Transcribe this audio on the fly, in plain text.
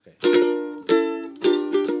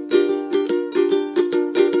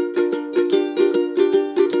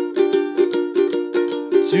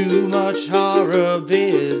horror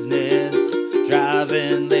business.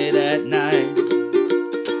 Driving late at night.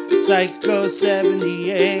 Psycho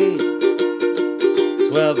 78.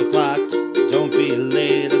 12 o'clock. Don't be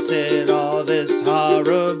late. I said all this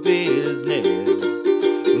horror business.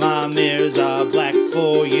 My mirrors are black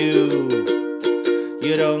for you.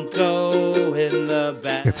 You don't go in the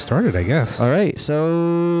back. Get started, I guess. All right,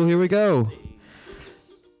 so here we go.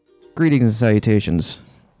 Greetings and salutations.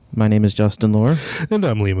 My name is Justin Lohr. And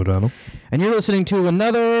I'm Liam O'Donnell. And you're listening to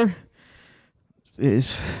another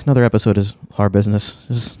episode of Hard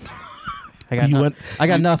Business. I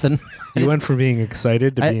got nothing. You went from being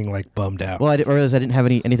excited to being like bummed out. Well, I realized I didn't have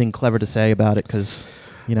anything clever to say about it because,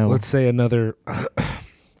 Let's say another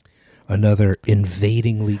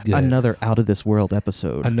invadingly good. Another out of this world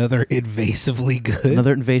episode. Another invasively good.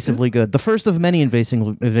 Another invasively good. The first of many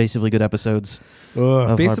invasively good episodes.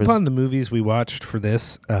 Based upon the movies we watched for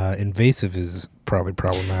this, invasive is probably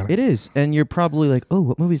problematic. It is. And you're probably like, oh,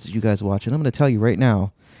 what movies did you guys watch? And I'm going to tell you right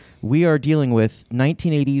now, we are dealing with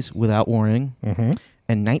 1980s Without Warning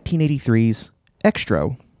and 1983's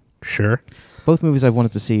Extra. Sure. Both movies I've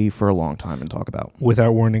wanted to see for a long time and talk about.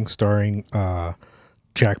 Without Warning starring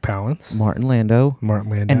Jack Palance. Martin Landau.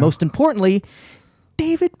 And most importantly,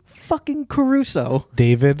 David fucking Caruso.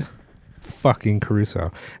 David fucking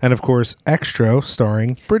Caruso. And of course, Extra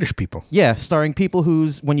starring British people. Yeah, starring people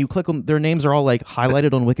whose, when you click them, their names are all like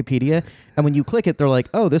highlighted on Wikipedia. And when you click it, they're like,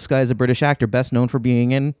 oh, this guy's a British actor best known for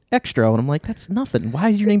being in Extra. And I'm like, that's nothing. Why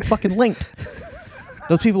is your name fucking linked?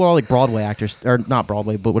 Those people are all like Broadway actors. Or not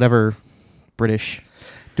Broadway, but whatever British.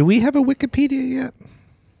 Do we have a Wikipedia yet?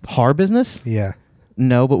 Horror Business? Yeah.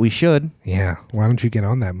 No, but we should. Yeah. Why don't you get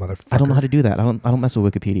on that, motherfucker? I don't know how to do that. I don't mess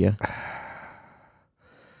with Wikipedia.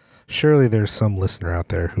 Surely there's some listener out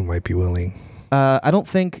there who might be willing. I don't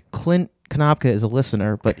think Clint Konopka is a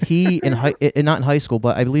listener, but he not in high school,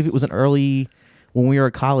 but I believe it was when we were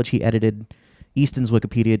at college, he edited Easton's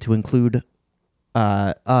Wikipedia to include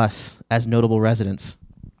us as notable residents.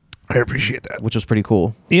 I appreciate that. Which was pretty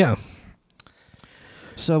cool. Yeah.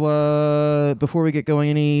 So before we get going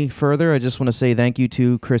any further, I just want to say thank you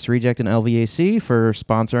to Chris Reject and LVAC for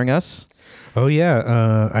sponsoring us. Oh,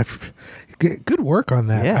 yeah. Good work on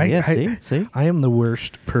that. Yeah, see? I am the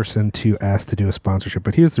worst person to ask to do a sponsorship,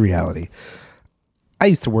 but here's the reality. I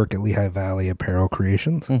used to work at Lehigh Valley Apparel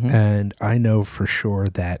Creations, and I know for sure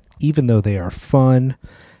that even though they are fun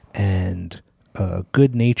and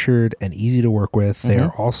good-natured and easy to work with, they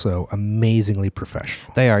are also amazingly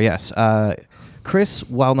professional. They are, yes. Chris,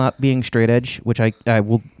 while not being straight edge, which I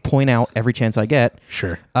will point out every chance I get.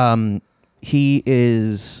 Sure. He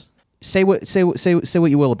is say what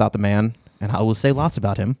you will about the man, and I will say lots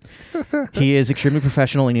about him. He is extremely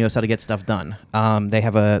professional and he knows how to get stuff done. They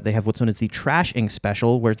have what's known as the trash ink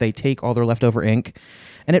special, where they take all their leftover ink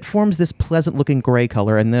and it forms this pleasant looking gray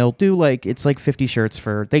color, and they'll do it's like 50 shirts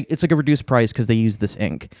it's like a reduced price because they use this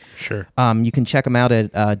ink. Sure. You can check them out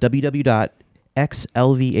at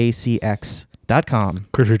www.xlvacx.com.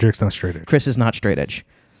 Chris Reject's not straight edge. Chris is not straight edge.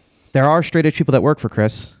 There are straight edge people that work for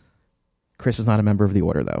Chris. Chris is not a member of the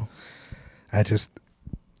order, though. It's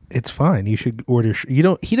fine. You should order.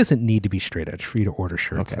 He doesn't need to be straight edge for you to order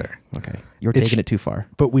shirts there. Okay. You're taking it too far.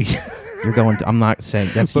 But you're going to, I'm not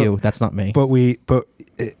saying that's you. That's not me. But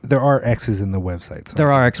there are X's in the website. So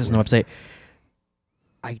there are X's in the website.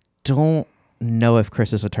 I don't know if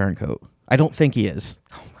Chris is a turncoat. I don't think he is.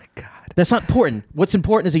 Oh my God. That's not important. What's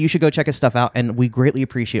important is that you should go check his stuff out, and we greatly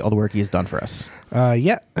appreciate all the work he has done for us.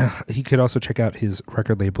 Yeah. He could also check out his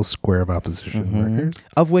record label, Square of Opposition Records.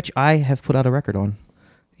 Of which I have put out a record on.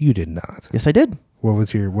 You did not. Yes, I did.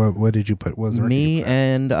 What did you put? What was the record Me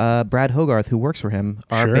and Brad Hogarth, who works for him,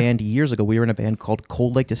 our band years ago. We were in a band called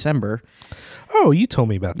Cold Lake December. Oh, you told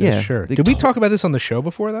me about this. Yeah, sure. Did we talk about this on the show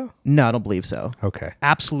before, though? No, I don't believe so. Okay.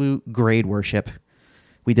 Absolute grade worship.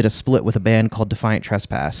 We did a split with a band called Defiant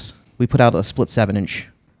Trespass. We put out a split 7-inch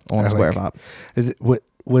on Square of Op.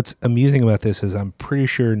 What's amusing about this is I'm pretty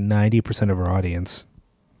sure 90% of our audience,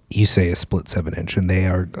 you say a split 7-inch, and they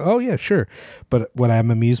are, oh yeah, sure. But what I'm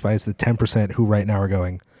amused by is the 10% who right now are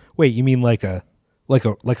going, wait, you mean like a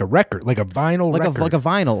record, like a vinyl record? Like a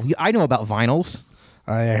vinyl. I know about vinyls.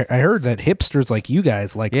 I heard that hipsters like you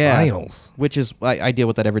guys like vinyls. Which is, I deal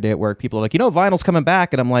with that every day at work. People are like, vinyl's coming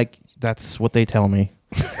back. And I'm like, that's what they tell me.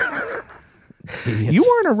 You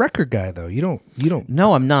aren't a record guy though. You don't.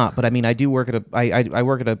 No, I'm not. But I mean, I do work at I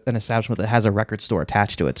work at an establishment that has a record store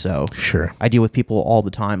attached to it. So sure, I deal with people all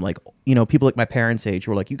the time. Like, people like my parents' age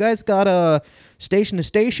who are like, you guys got a station to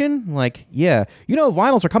station? I'm like, yeah.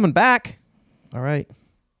 Vinyls are coming back. All right.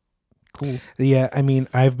 cool. Yeah, I mean,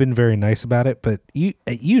 I've been very nice about it, but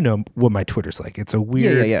you know what my Twitter's like. It's a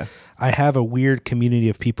weird. Yeah. I have a weird community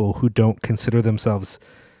of people who don't consider themselves.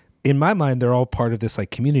 In my mind, they're all part of this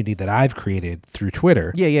like community that I've created through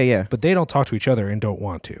Twitter. Yeah. But they don't talk to each other and don't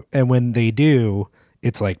want to. And when they do,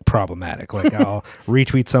 it's like problematic. Like I'll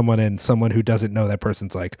retweet someone and someone who doesn't know that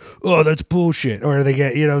person's like, oh, that's bullshit. Or they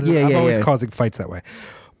get, I'm always causing fights that way.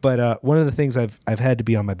 But one of the things I've had to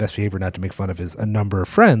be on my best behavior not to make fun of is a number of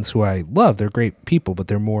friends who I love. They're great people, but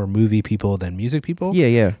they're more movie people than music people.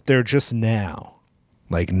 Yeah. They're just now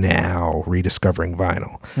rediscovering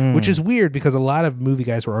vinyl, which is weird because a lot of movie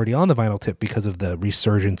guys were already on the vinyl tip because of the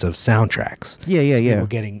resurgence of soundtracks. Yeah. We're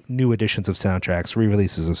getting new editions of soundtracks,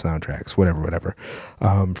 re-releases of soundtracks, whatever.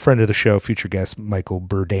 Friend of the show, future guest Michael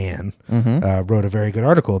Burdan, wrote a very good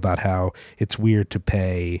article about how it's weird to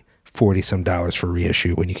pay $40 for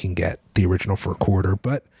reissue when you can get the original for a quarter,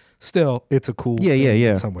 but still it's a cool thing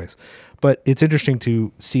in some ways. But it's interesting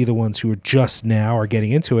to see the ones who are just now are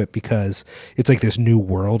getting into it because it's like this new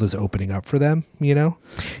world is opening up for them,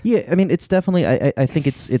 Yeah, I mean, it's definitely, I think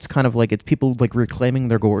it's kind of like it's people like reclaiming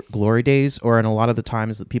their glory days, or in a lot of the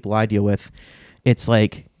times that people I deal with, it's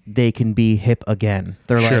like they can be hip again.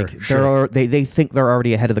 They're they think they're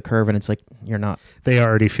already ahead of the curve, and it's like, you're not. They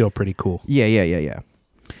already feel pretty cool. Yeah.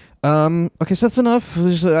 Okay, so that's enough.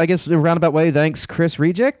 I guess in a roundabout way, thanks, Chris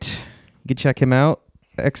Reject. You can check him out,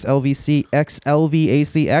 xlvacx.com.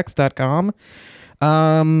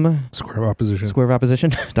 Square of Opposition.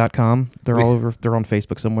 Squareofopposition.com. They're all over. They're on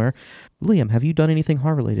Facebook somewhere. Liam, have you done anything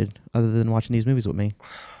horror related other than watching these movies with me?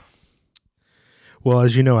 Well,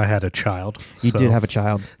 as you know, I had a child. You did have a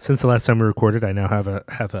child. Since the last time we recorded, I now have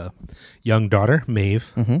a young daughter,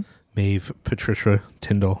 Maeve. Maeve Patricia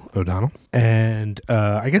Tyndall O'Donnell, and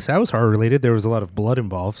I guess that was horror related. There was a lot of blood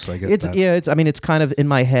involved, so I guess it's kind of in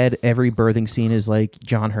my head. Every birthing scene is like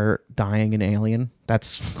John Hurt dying in Alien.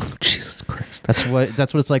 That's Jesus Christ. That's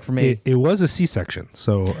what it's like for me. It was a C-section,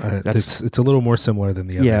 so it's a little more similar than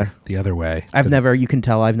the other way. You can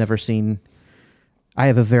tell I've never seen. I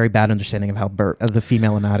have a very bad understanding of how of the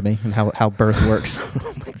female anatomy and how birth works.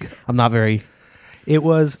 Oh my God. I'm not very. It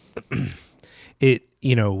was it.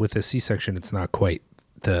 With a C-section, it's not quite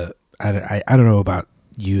I don't know about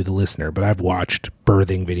you, the listener, but I've watched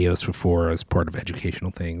birthing videos before as part of educational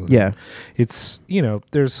things. Yeah. It's,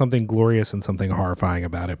 there's something glorious and something horrifying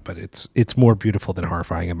about it, but it's more beautiful than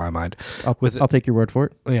horrifying in my mind. I'll take your word for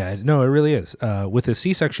it. Yeah, no, it really is. With a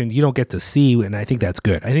C-section, you don't get to see, and I think that's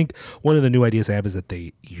good. I think one of the new ideas I have is that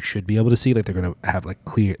you should be able to see, like they're going to have like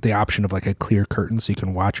the option of like a clear curtain so you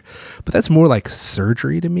can watch, but that's more like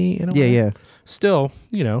surgery to me in a way. Yeah. Still,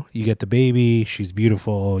 you get the baby, she's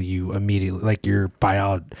beautiful, you immediately, like your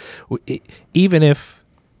biology, even if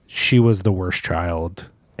she was the worst child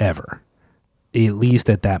ever, at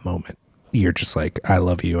least at that moment, you're just like, I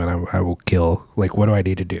love you and I will kill, like, what do I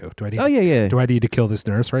need to do? Do I need to kill this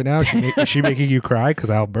nurse right now? Is she making you cry?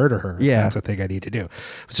 Because I'll murder her. Yeah. That's the thing I need to do.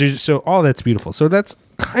 So all that's beautiful. So that's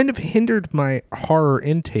kind of hindered my horror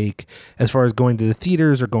intake as far as going to the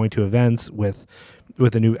theaters or going to events with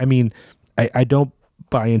a new, I don't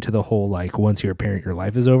buy into the whole, like, once you're a parent, your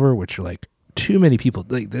life is over, which are like too many people,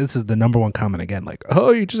 like, this is the number one comment again, like, oh,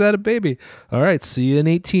 you just had a baby. All right, see you in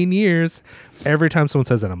 18 years. Every time someone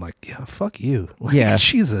says that, I'm like, yeah, fuck you. Like, yeah.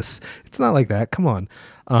 Jesus. It's not like that. Come on.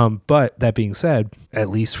 But that being said, at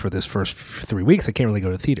least for this first 3 weeks, I can't really go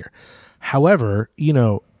to the theater. However,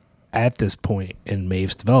 at this point in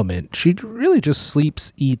Maeve's development, she really just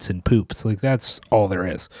sleeps, eats, and poops. Like, that's all there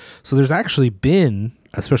is. So there's actually been,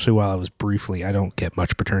 especially while I was briefly, I don't get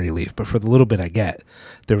much paternity leave, but for the little bit I get,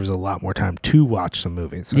 there was a lot more time to watch some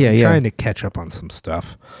movies. So I'm trying to catch up on some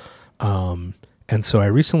stuff. And so I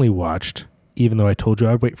recently watched, even though I told you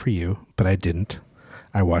I'd wait for you, but I didn't,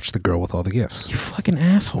 I watched The Girl with All the Gifts. You fucking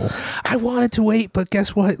asshole. I wanted to wait, but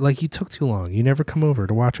guess what? Like, you took too long. You never come over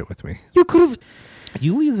to watch it with me. You could have...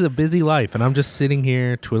 You lead a busy life, and I'm just sitting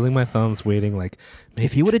here twiddling my thumbs, waiting. Like,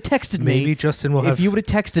 if you would have texted me, maybe Justin will have. If you would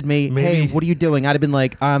have texted me, hey, what are you doing? I'd have been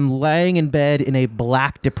like, I'm laying in bed in a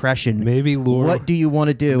black depression. Maybe Laura. What do you want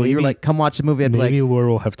to do? You're like, come watch the movie. I'd be like, maybe Laura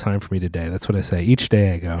will have time for me today. That's what I say each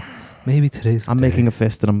day. I go, maybe today's. I'm making a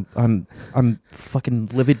fist, and I'm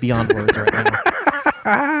fucking livid beyond words right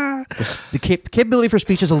now. The capability for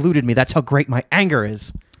speech has eluded me. That's how great my anger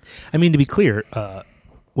is. I mean, to be clear,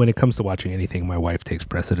 when it comes to watching anything, my wife takes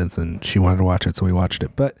precedence, and she wanted to watch it, so we watched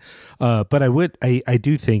it. But I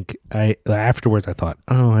do think afterwards I thought,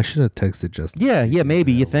 oh, I should have texted Justin. Yeah,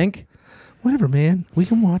 maybe you think. Whatever, man. We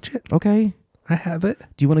can watch it. Okay, I have it.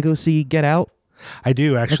 Do you want to go see Get Out? I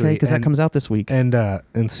do actually, okay, because that comes out this week, and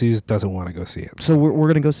Suze doesn't want to go see it. So we're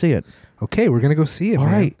gonna go see it. Okay, we're gonna go see it. All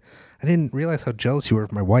man. right. I didn't realize how jealous you were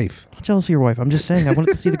of my wife. I'm jealous of your wife. I'm just saying I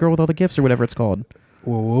wanted to see The Girl with All the Gifts or whatever it's called.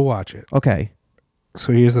 Well, we'll watch it. Okay.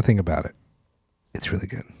 So here's the thing about it. It's really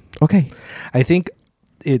good. Okay. I think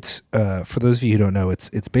it's for those of you who don't know, it's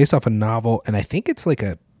based off a novel, and I think it's like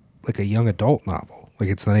a young adult novel. Like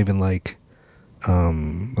it's not even like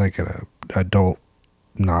an adult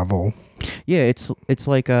novel. Yeah, it's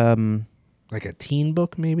like Like a teen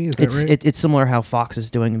book, maybe? Is that right? It's similar how Fox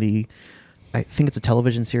is doing I think it's a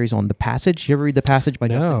television series on The Passage. You ever read The Passage by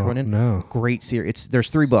Justin Cronin? No. Great series. There's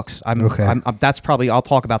 3 books. Okay. That's probably, I'll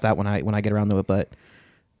talk about that when I get around to it, but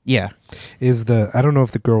yeah. I don't know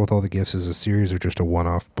if The Girl with All the Gifts is a series or just a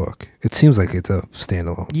one-off book. It seems like it's a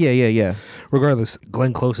standalone. Yeah. Regardless,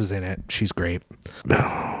 Glenn Close is in it. She's great.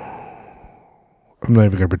 I'm not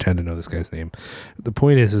even going to pretend to know this guy's name. The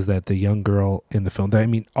point is that the young girl in the film, I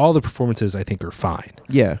mean, all the performances I think are fine.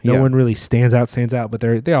 Yeah. No one really stands out, but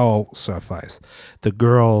they all suffice. The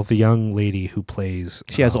girl, the young lady who plays...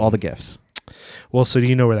 She has all the gifts. Well, so do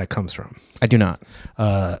you know where that comes from? I do not.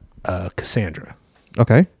 Cassandra.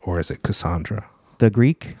 Okay. Or is it Cassandra? The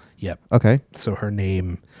Greek? Yep. Okay. So her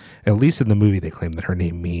name, at least in the movie, they claim that her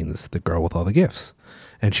name means the girl with all the gifts.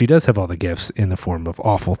 And she does have all the gifts in the form of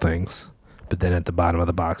awful things. But then at the bottom of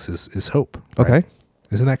the box is hope. Right? Okay.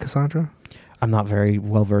 Isn't that Cassandra? I'm not very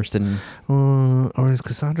well versed in... Or is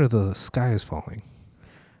Cassandra the sky is falling?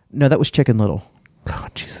 No, that was Chicken Little. Oh,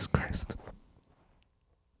 Jesus Christ.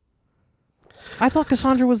 I thought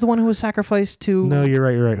Cassandra was the one who was sacrificed to... No, you're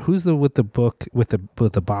right. Who's the with the book with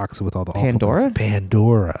the box with all the awful Pandora? things?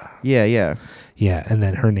 Pandora. Yeah. Yeah, and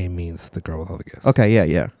then her name means the girl with all the gifts. Okay,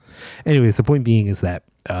 yeah. Anyways, the point being is that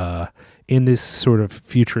in this sort of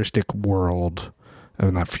futuristic world,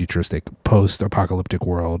 not futuristic, post-apocalyptic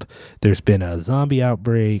world, there's been a zombie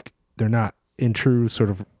outbreak. They're not in true sort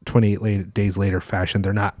of 28 days later fashion.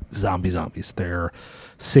 They're not zombies. They're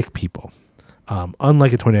sick people.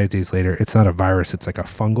 Unlike a 28 days later, it's not a virus. It's like a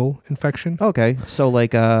fungal infection. Okay, so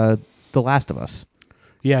like The Last of Us.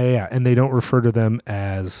 Yeah. And they don't refer to them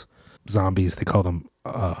as zombies. They call them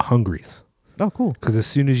hungries. Oh, cool. Because as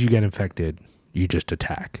soon as you get infected, you just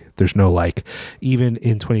attack. There's no even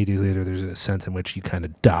in 28 days later, there's a sense in which you kind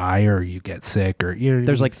of die or you get sick or, you know.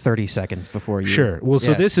 There's like 30 seconds before you. Sure. Well,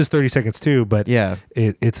 so this is 30 seconds too, but yeah,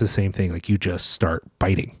 it's the same thing. Like you just start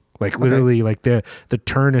biting. Like literally, like the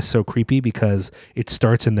turn is so creepy because it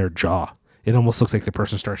starts in their jaw. It almost looks like the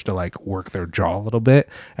person starts to like work their jaw a little bit,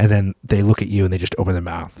 and then they look at you and they just open their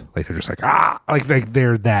mouth. Like they're just like, like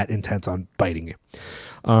they're that intense on biting you.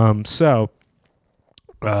 So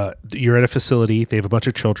you're at a facility. They have a bunch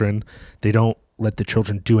of children. They don't let the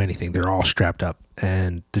children do anything. They're all strapped up,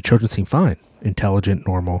 and the children seem fine, intelligent,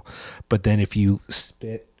 normal. But then if you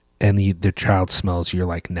spit and the child smells your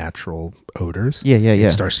like natural odors,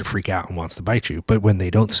 it starts to freak out and wants to bite you. But when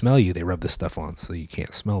they don't smell you, they rub this stuff on so you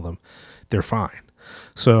can't smell them. They're fine.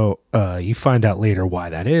 So you find out later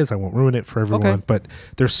why that is. I won't ruin it for everyone, but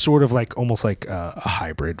they're sort of like almost like a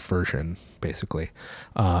hybrid version, basically.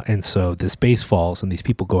 And so this base falls, and these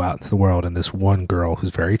people go out into the world, and this one girl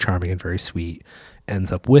who's very charming and very sweet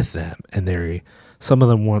ends up with them. And some of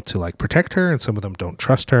them want to like protect her, and some of them don't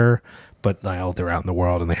trust her. But now they're out in the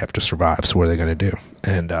world and they have to survive. So what are they going to do?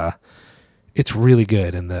 And it's really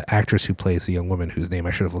good. And the actress who plays the young woman, whose name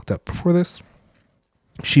I should have looked up before this,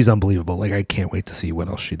 she's unbelievable. Like I can't wait to see what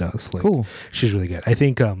else she does. Like, cool. She's really good. I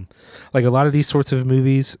think like a lot of these sorts of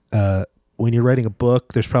movies, when you're writing a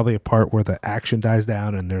book, there's probably a part where the action dies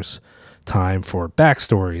down and there's time for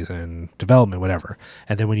backstories and development, whatever.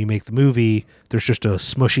 And then when you make the movie, there's just a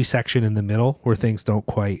smushy section in the middle where things don't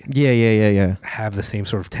quite have the same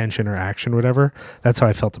sort of tension or action or whatever. That's how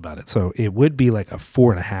I felt about it. So it would be like a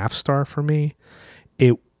 4.5 star for me.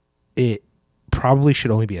 It probably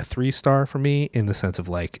should only be a 3 star for me in the sense of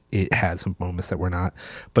like it had some moments that were not,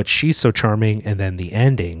 but she's so charming, and then the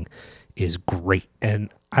ending is great.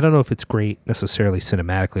 And I don't know if it's great necessarily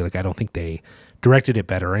cinematically. Like I don't think they directed it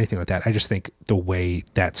better or anything like that. I just think the way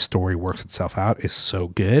that story works itself out is so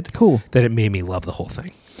good, that it made me love the whole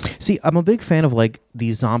thing. See, I'm a big fan of like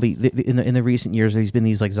these zombie in the recent years. There's been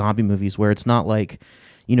these like zombie movies where it's not like,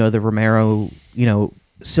 you know, the Romero, you know,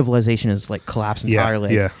 civilization is like collapsed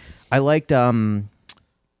entirely. Yeah. I liked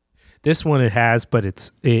this one. It has, but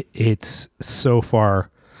it's so far.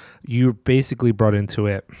 You're basically brought into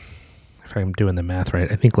it. If I'm doing the math right,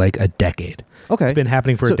 I think like a decade. Okay. It's been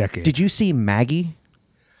happening for a decade. Did you see Maggie?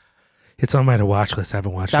 It's on my to watch list. I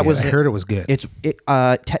haven't watched it yet. I heard it was good.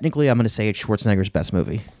 Technically, I'm going to say it's Schwarzenegger's best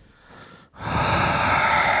movie.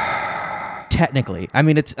 Technically. I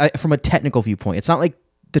mean, it's from a technical viewpoint. It's not like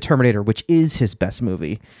The Terminator, which is his best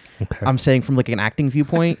movie. Okay. I'm saying from like an acting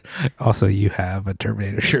viewpoint. Also, you have a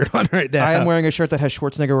Terminator shirt on right now. I am wearing a shirt that has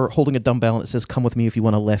Schwarzenegger holding a dumbbell and it says, "Come with me if you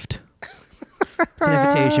want to lift." It's an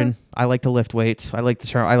invitation. I like to lift weights. I like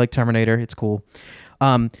Terminator. It's cool.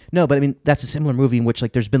 No, but I mean that's a similar movie in which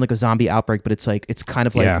like there's been like a zombie outbreak, but it's like it's kind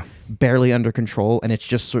of like barely under control, and it's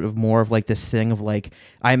just sort of more of like this thing of like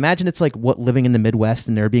I imagine it's like what living in the Midwest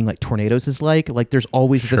and there being like tornadoes is like. Like there's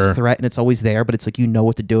always this threat and it's always there, but it's like you know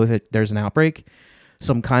what to do if there's an outbreak.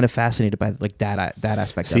 So I'm kind of fascinated by like that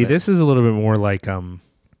aspect. See, of it. this is a little bit more like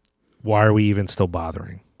why are we even still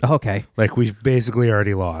bothering? Okay. Like we've basically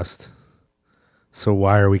already lost. So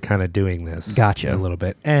why are we kind of doing this? Gotcha. A little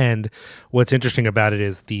bit. And what's interesting about it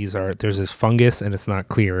is there's this fungus and it's not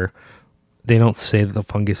clear. They don't say that the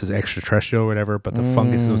fungus is extraterrestrial or whatever, but the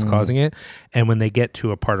fungus is what's causing it. And when they get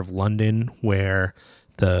to a part of London where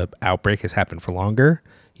the outbreak has happened for longer,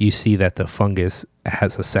 you see that the fungus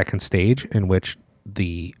has a second stage in which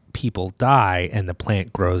the people die and the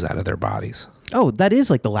plant grows out of their bodies. Oh, that is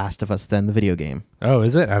like The Last of Us then, the video game. Oh,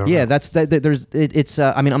 is it? I don't know. Yeah, it's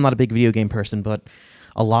I mean, I'm not a big video game person, but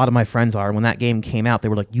a lot of my friends are. When that game came out, they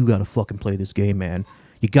were like, "You got to fucking play this game, man.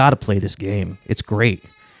 You got to play this game. It's great."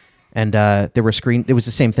 And it was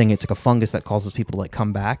the same thing. It's like a fungus that causes people to like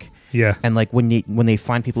come back. Yeah. And like when they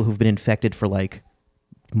find people who've been infected for like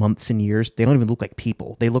months and years, they don't even look like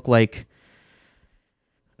people. They look like,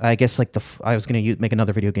 I guess like I was going to make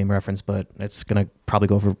another video game reference, but it's going to probably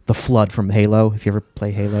go over the Flood from Halo. If you ever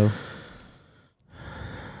play Halo.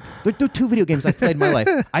 There are 2 video games I've played in my life.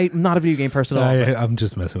 I'm not a video game person at all. I'm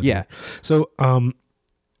just messing with you. Yeah. So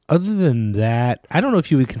other than that, I don't know if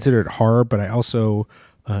you would consider it horror, but I also,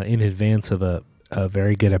 in advance of a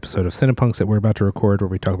very good episode of Cinepunks that we're about to record where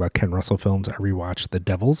we talk about Ken Russell films, I rewatched The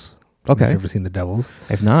Devils. Okay. Have you ever seen The Devils?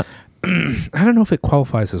 I've not. I don't know if it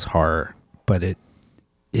qualifies as horror, but it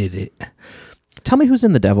Tell me who's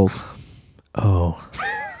in The Devils. Oh,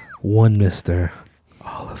 one Mr.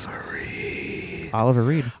 Oliver Reed. Oliver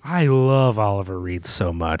Reed. I love Oliver Reed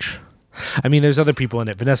so much. I mean, there's other people in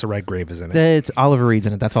it. Vanessa Redgrave is in it. It's Oliver Reed's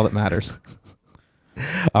in it. That's all that matters.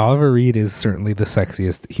 Oliver Reed is certainly the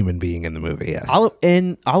sexiest human being in the movie, yes.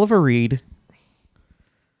 Oliver Reed.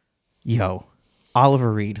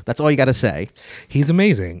 Oliver Reed. That's all you got to say. He's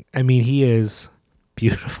amazing. I mean, he is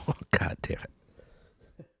beautiful. God damn it.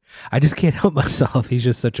 I just can't help myself. He's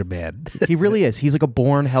just such a man. He really is. He's like a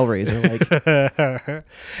born Hellraiser. Like,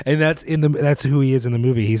 and that's who he is in the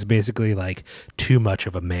movie. He's basically like too much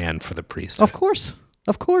of a man for the priest. Of course.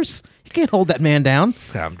 You can't hold that man down.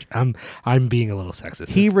 I'm being a little sexist.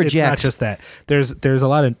 He rejects. It's not just that.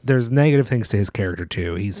 There's negative things to his character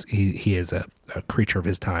too. He is a creature of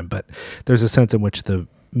his time, but there's a sense in which the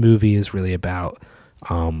movie is really about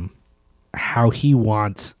how he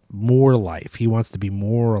wants more life. He wants to be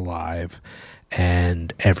more alive,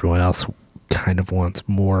 and everyone else kind of wants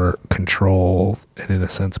more control and, in a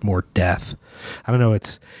sense, more death. I don't know.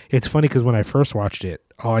 It's funny because when I first watched it,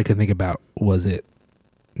 all I could think about was it.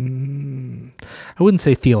 I wouldn't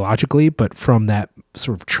say theologically, but from that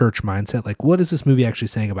sort of church mindset, like what is this movie actually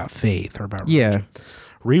saying about faith or about religion? Yeah.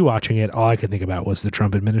 Rewatching it, all I could think about was the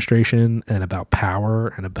Trump administration and about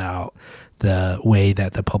power and about the way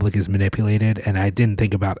that the public is manipulated. And I didn't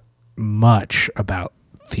think about much about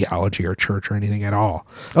theology or church or anything at all.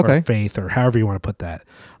 Okay. Or faith or however you want to put that.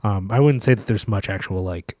 I wouldn't say that there's much actual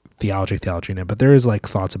like theology in it, but there is like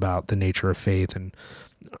thoughts about the nature of faith and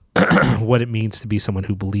what it means to be someone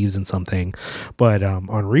who believes in something. But on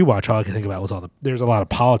rewatch, all I could think about was there's a lot of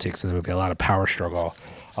politics in the movie, a lot of power struggle,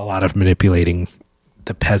 a lot of manipulating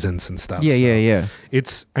the peasants and stuff. Yeah.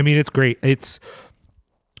 It's great. It's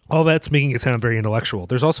all that's making it sound very intellectual.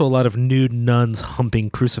 There's also a lot of nude nuns humping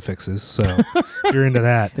crucifixes. So if you're into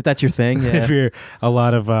that, If that's your thing, yeah. if you're a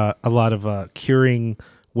lot of curing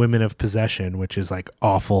women of possession, which is like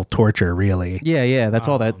awful torture, really. Yeah. That's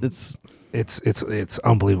all that. It's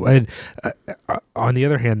unbelievable. And on the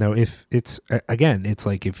other hand, though, if it's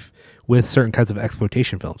like if with certain kinds of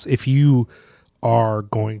exploitation films, if you are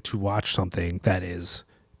going to watch something that is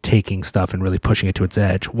taking stuff and really pushing it to its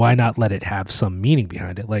edge, why not let it have some meaning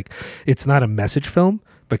behind it? Like, it's not a message film,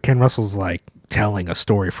 but Ken Russell's like telling a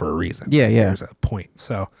story for a reason. Yeah. There's a point.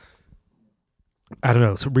 So I don't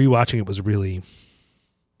know. So rewatching it was really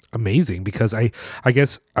amazing because I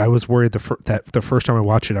guess I was worried that the first time I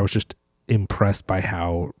watched it, I was just impressed by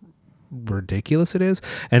how ridiculous it is.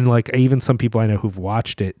 And like even some people I know who've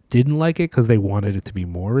watched it didn't like it because they wanted it to be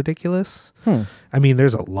more ridiculous. I mean,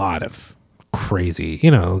 there's a lot of crazy,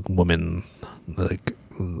 woman like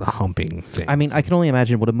humping things. I mean, I can only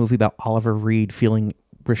imagine what a movie about Oliver Reed feeling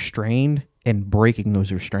restrained and breaking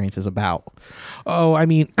those restraints is about. Oh, I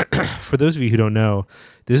mean, for those of you who don't know,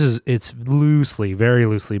 it's very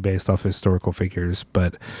loosely based off historical figures,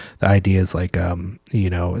 but the idea is like,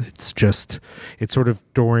 it's sort of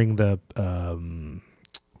during the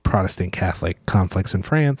Protestant Catholic conflicts in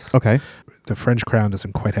France. Okay. The French crown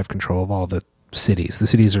doesn't quite have control of all the cities. The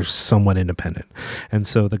cities are somewhat independent. And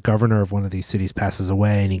so the governor of one of these cities passes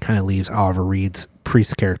away, and he kind of leaves Oliver Reed's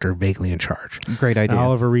priest character vaguely in charge. Great idea. Now,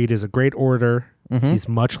 Oliver Reed is a great orator. He's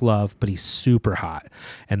much loved, but he's super hot.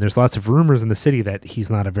 And there's lots of rumors in the city that he's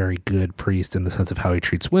not a very good priest in the sense of how he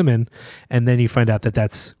treats women. And then you find out that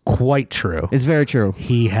that's quite true. It's very true.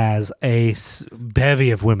 He has a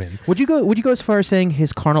bevy of women. Would you go as far as saying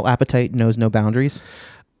his carnal appetite knows no boundaries?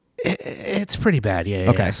 It's pretty bad,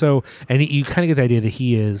 yeah. Okay. Yeah. So, and you kind of get the idea that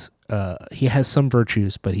he has some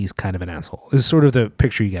virtues, but he's kind of an asshole. This is sort of the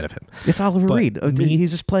picture you get of him. It's Oliver But Reed.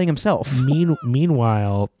 He's just playing himself.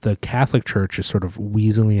 Meanwhile, the Catholic Church is sort of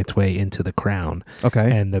weaseling its way into the crown.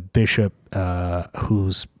 Okay. And the bishop,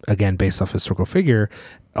 who's again based off a historical figure,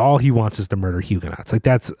 all he wants is to murder Huguenots. Like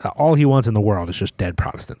that's all he wants in the world is just dead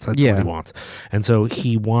Protestants. That's what he wants. And so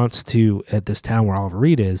he wants to, at this town where Oliver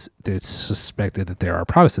Reed is, it's suspected that there are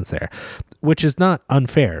Protestants there, which is not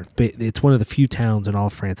unfair. But it's one of the few towns in all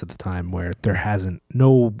of France at the time where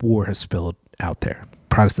no war has spilled out there.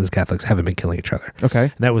 Protestants, Catholics haven't been killing each other. Okay.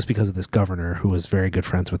 And that was because of this governor who was very good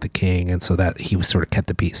friends with the king, and so that he was sort of kept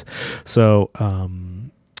the peace. So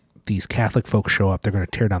these Catholic folks show up. They're going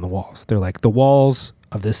to tear down the walls. They're like, the walls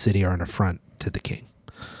of this city are an affront to the king.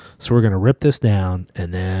 So we're going to rip this down,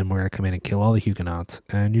 and then we're going to come in and kill all the Huguenots,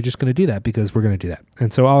 and you're just going to do that because we're going to do that.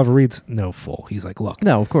 And so Oliver Reed's no fool. He's like, look.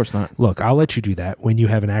 No, of course not. Look, I'll let you do that when you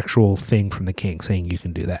have an actual thing from the king saying you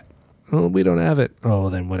can do that. Oh, we don't have it. Oh,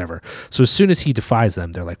 then whatever. So as soon as he defies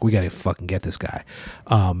them, they're like, we got to fucking get this guy.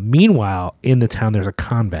 Meanwhile, in the town, there's a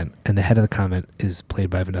convent, and the head of the convent is played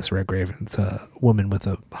by Vanessa Redgrave. It's a woman with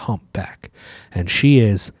a hump back, and she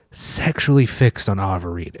is sexually fixed on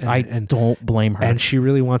Oliver Reed. And don't blame her. And she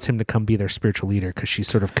really wants him to come be their spiritual leader because she's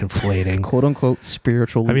sort of conflating. Quote unquote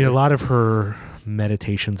spiritual leader. I mean, a lot of her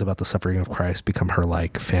meditations about the suffering of Christ become her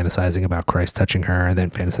like fantasizing about Christ touching her, and then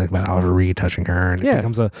fantasizing about Oliver Reed touching her, and it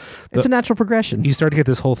becomes it's a natural progression. You start to get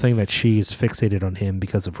this whole thing that she's fixated on him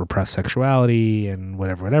because of repressed sexuality and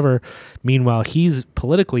whatever. Meanwhile, he's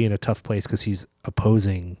politically in a tough place because he's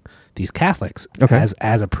opposing these Catholics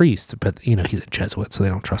as a priest, but he's a Jesuit, so they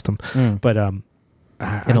don't trust him. But I'm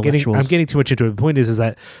getting too much into it. The point is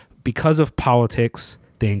that because of politics,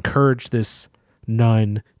 they encourage this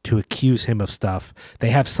nun to accuse him of stuff. They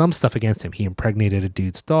have some stuff against him. He impregnated a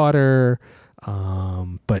dude's daughter,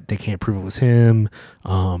 but they can't prove it was him.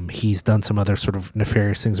 He's done some other sort of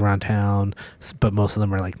nefarious things around town, but most of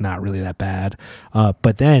them are like not really that bad.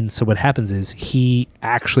 But then, so what happens is he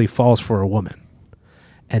actually falls for a woman,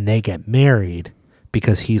 and they get married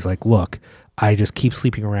because he's like, look, I just keep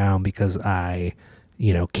sleeping around because I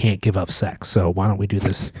can't give up sex. So why don't we do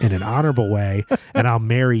this in an honorable way, and I'll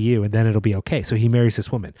marry you, and then it'll be okay. So he marries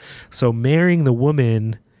this woman. So marrying the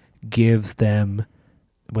woman gives them,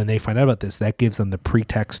 when they find out about this, that gives them the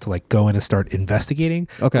pretext to like go in and start investigating.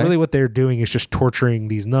 Okay. Really what they're doing is just torturing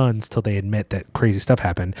these nuns till they admit that crazy stuff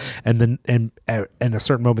happened. And then in a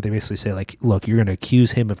certain moment, they basically say like, look, you're going to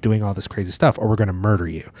accuse him of doing all this crazy stuff, or we're going to murder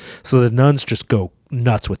you. So the nuns just go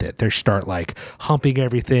nuts with it. They start like humping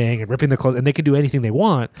everything and ripping the clothes, and they can do anything they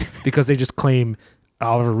want because they just claim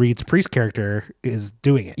Oliver Reed's priest character is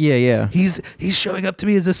doing it. Yeah. He's showing up to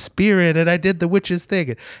me as a spirit, and I did the witch's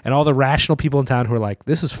thing. And all the rational people in town who are like,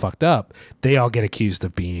 this is fucked up, they all get accused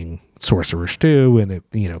of being sorcerers too, and it,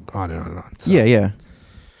 on and on and on. So, yeah.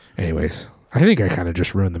 Anyways, I think I kind of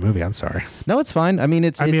just ruined the movie. I'm sorry. No, it's fine. I mean,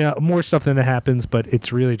 it's more stuff than it happens, but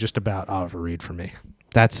it's really just about Oliver Reed for me.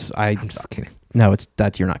 I'm just kidding. No,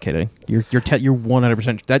 you're not kidding. You're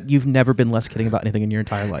 100% that you've never been less kidding about anything in your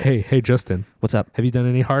entire life. Hey, Justin. What's up? Have you done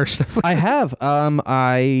any horror stuff? I have.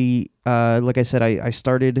 Like I said, I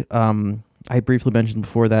started. I briefly mentioned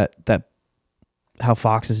before that how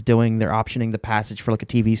Fox is doing. They're optioning The Passage for like a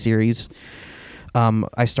TV series.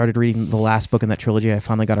 I started reading the last book in that trilogy. I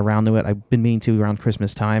finally got around to it. I've been meaning to around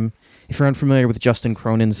Christmas time. If you're unfamiliar with Justin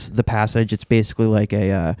Cronin's The Passage, it's basically like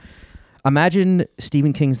a. Imagine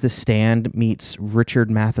Stephen King's The Stand meets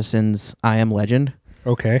Richard Matheson's I Am Legend.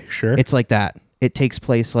 Okay, sure. It's like that. It takes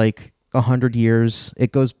place like 100 years.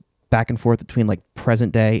 It goes back and forth between like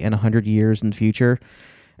present day and 100 years in the future.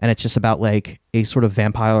 And it's just about like a sort of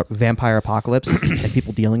vampire apocalypse and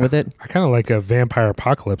people dealing with it. I kind of like a vampire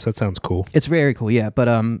apocalypse. That sounds cool. It's very cool, yeah. But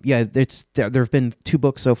there have been 2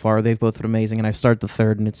 books so far. They've both been amazing, and I've started the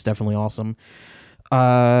 3rd, and it's definitely awesome.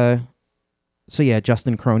 So yeah,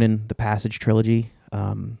 Justin Cronin, The Passage trilogy.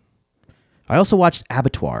 I also watched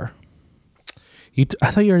Abattoir.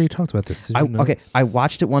 I thought you already talked about this. Did you know? Okay, I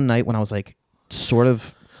watched it one night when I was like sort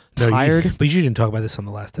of tired. But you didn't talk about this on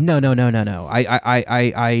the last episode. No.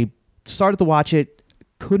 I started to watch it.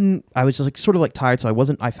 I was just like sort of like tired, so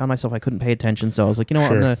I found myself I couldn't pay attention. So I was like, you know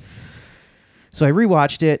what, So I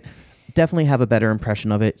rewatched it. Definitely have a better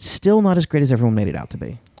impression of it. Still not as great as everyone made it out to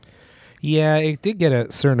be. Yeah, it did get a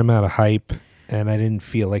certain amount of hype, and I didn't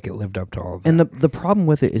feel like it lived up to all of that. And the problem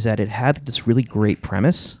with it is that it had this really great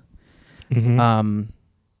premise. Mm-hmm.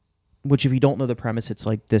 Which, if you don't know the premise, it's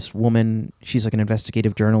like this woman, she's like an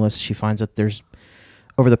investigative journalist. She finds that there's,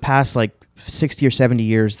 over the past like 60 or 70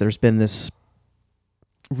 years, there's been this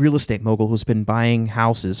real estate mogul who's been buying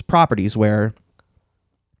properties where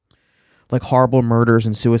like horrible murders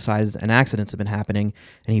and suicides and accidents have been happening,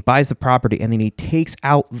 and he buys the property and then he takes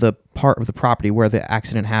out the part of the property where the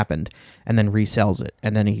accident happened and then resells it.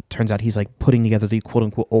 And then he turns out he's like putting together the quote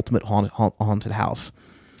unquote ultimate haunted house.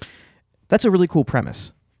 That's a really cool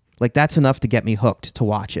premise. Like that's enough to get me hooked to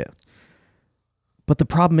watch it. But the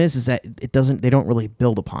problem is that they don't really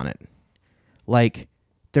build upon it. Like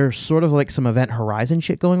there's sort of like some Event Horizon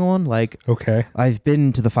shit going on. Like, okay, I've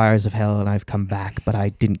been to the fires of hell and I've come back, but I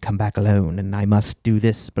didn't come back alone, and I must do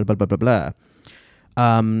this, blah, blah, blah, blah, blah.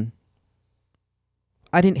 I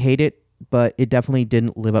didn't hate it, but it definitely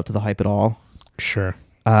didn't live up to the hype at all. Sure.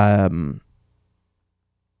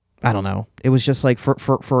 I don't know. It was just like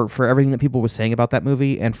for everything that people were saying about that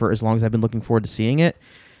movie, and for as long as I've been looking forward to seeing it,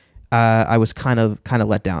 I was kind of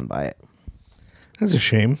let down by it. That's a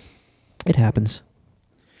shame. It happens.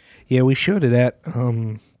 Yeah, we showed it at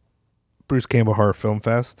Bruce Campbell Horror Film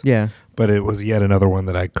Fest. Yeah. But it was yet another one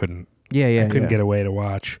that I couldn't get away to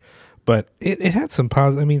watch. But it had some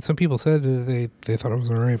positive. I mean, some people said they thought it was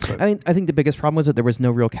all right. But I think the biggest problem was that there was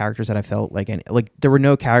no real characters that I felt like there were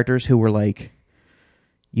no characters who were like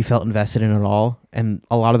you felt invested in at all, and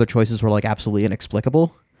a lot of their choices were like absolutely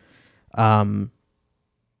inexplicable. I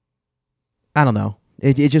don't know.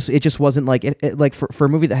 It just wasn't like it like for a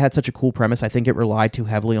movie that had such a cool premise. I think it relied too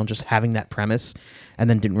heavily on just having that premise, and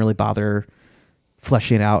then didn't really bother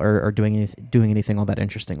fleshing it out or doing anything all that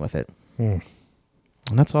interesting with it. And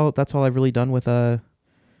that's all I've really done with horror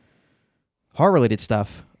related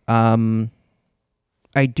stuff. I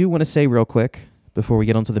do want to say real quick before we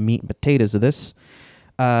get onto the meat and potatoes of this,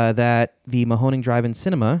 that the Mahoning Drive-In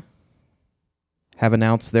Cinema have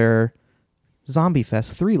announced their Zombie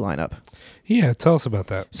Fest 3 lineup. Yeah, tell us about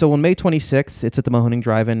that. So on May 26th, it's at the Mahoning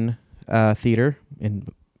Drive-In Theater in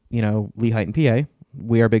Lehighton, PA.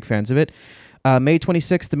 We are big fans of it. May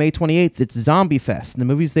 26th to May 28th, it's Zombie Fest. And the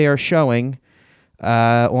movies they are showing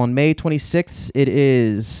on May 26th, it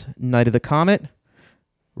is Night of the Comet,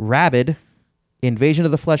 Rabid, Invasion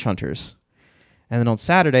of the Flesh Hunters. And then on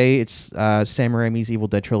Saturday, it's Sam Raimi's Evil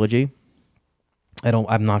Dead trilogy.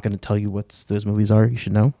 I'm not going to tell you what those movies are. You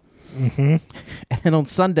should know. Mm-hmm. And then on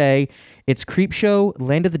Sunday, it's Creepshow,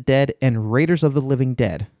 Land of the Dead, and Raiders of the Living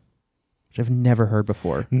Dead, which I've never heard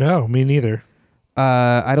before. No, me neither.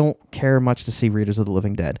 I don't care much to see Raiders of the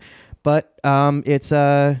Living Dead, but it's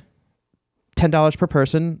 $10 per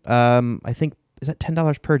person. I think, is that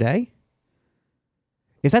 $10 per day?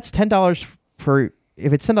 If it's $10 per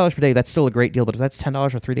day, that's still a great deal. But if that's $10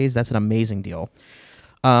 for 3 days, that's an amazing deal.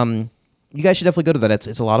 You guys should definitely go to that.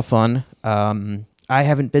 It's a lot of fun. I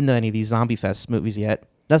haven't been to any of these Zombie Fest movies yet.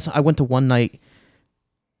 I went to one night,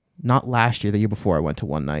 not last year, the year before. I went to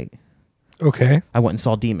one night. Okay. I went and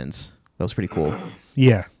saw Demons. That was pretty cool.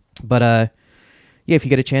 Yeah. But yeah, if you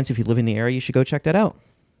get a chance, if you live in the area, you should go check that out.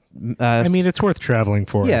 I mean, it's worth traveling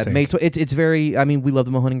for. Yeah, I think. it's very. I mean, we love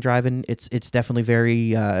the Mahoning Drive-In. It's definitely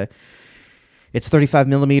very. It's 35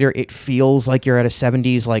 millimeter. It feels like you're at a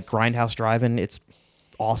 70s like grindhouse drive-in. It's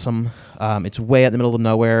awesome. It's way out in the middle of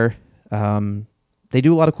nowhere. They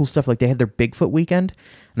do a lot of cool stuff. Like they had their Bigfoot weekend,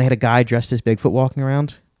 and they had a guy dressed as Bigfoot walking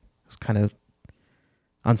around. It was kind of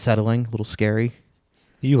unsettling, a little scary.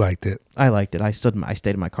 You liked it. I liked it. I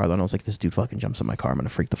stayed in my car though, and I was like, "This dude fucking jumps in my car. I'm gonna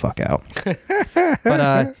freak the fuck out."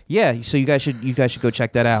 But yeah. So you guys should go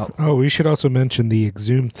check that out. Oh, we should also mention the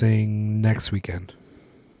Exhumed thing next weekend.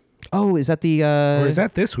 Oh, is that the? Or is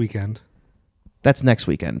that this weekend? That's next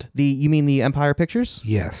weekend. You mean the Empire Pictures?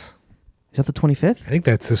 Yes. Is that the 25th? I think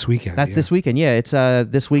that's this weekend. That's this weekend. Yeah, it's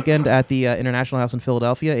this weekend at the International House in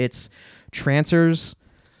Philadelphia. It's Trancers,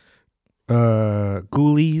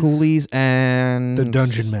 Ghoulies, and the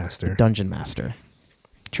Dungeon Master.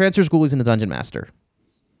 Trancers, Ghoulies, and the Dungeon Master.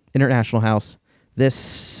 International House this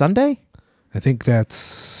Sunday. I think that's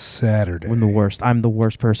Saturday. I'm the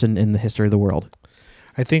worst person in the history of the world.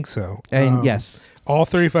 I think so. And yes, all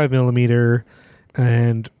 35 millimeter.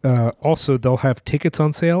 And also, they'll have tickets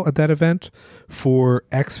on sale at that event for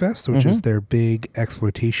X-Fest, which is their big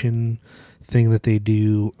exploitation thing that they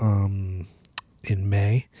do in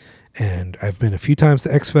May. And I've been a few times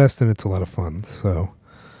to X-Fest, and it's a lot of fun. So,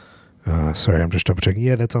 sorry, I'm just double checking.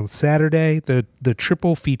 Yeah, that's on Saturday. The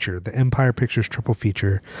triple feature, the Empire Pictures triple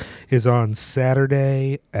feature, is on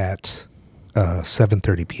Saturday at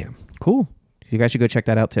 7:30 p.m. Cool. You guys should go check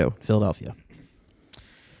that out too. Philadelphia.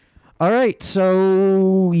 All right,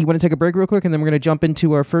 so you want to take a break real quick, and then we're going to jump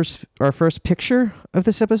into our first picture of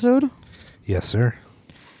this episode? Yes, sir.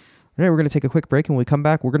 All right, we're going to take a quick break, and when we come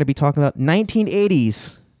back, we're going to be talking about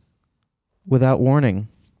 1980s Without Warning.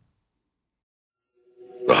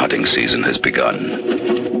 The hunting season has begun,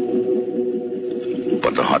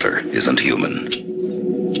 but the hunter isn't human.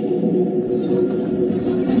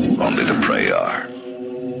 Only the prey are.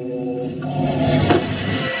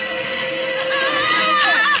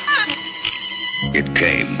 It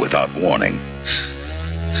came without warning,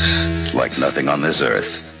 like nothing on this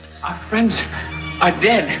earth. Our friends are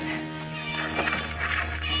dead.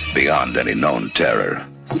 Beyond any known terror.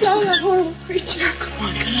 No, that horrible creature. Come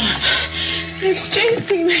on. There's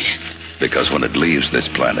chasing me. Because when it leaves this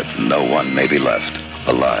planet, no one may be left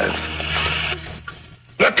alive.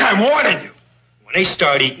 Look, I'm warning you. When they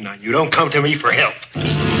start eating on you, don't come to me for help.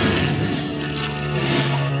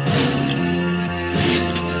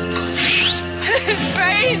 It's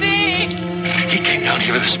crazy. He came down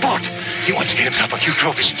here with a sport. He wants to get himself a few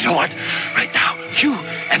trophies. And you know what? Right now, you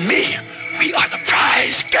and me, we are the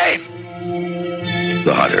prize game.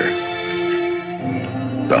 The hunter.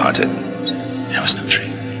 The hunted. There was no tree.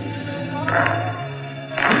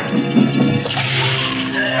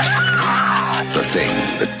 The thing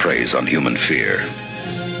that preys on human fear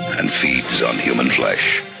and feeds on human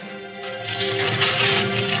flesh.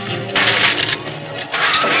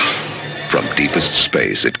 From deepest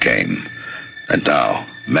space it came, and now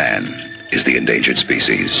man is the endangered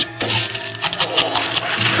species.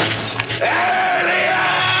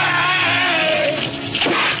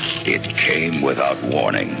 It came without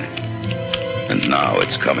warning, and now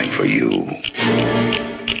it's coming for you.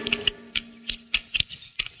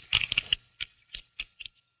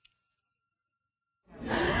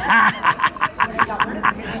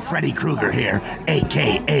 Freddy Krueger here,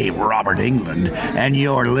 a.k.a. Robert Englund, and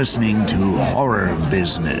you're listening to Horror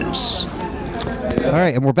Business. All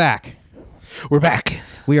right, and we're back. We're back.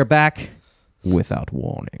 We are back without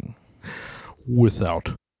warning.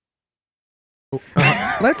 Without.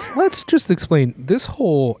 Let's just explain. This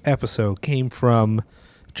whole episode came from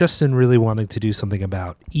Justin really wanting to do something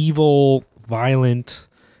about evil, violent,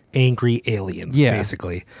 angry aliens,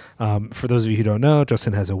 basically. For those of you who don't know,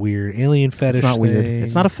 Justin has a weird alien fetish. It's not weird. thing.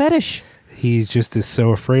 It's not a fetish. He just is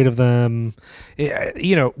so afraid of them.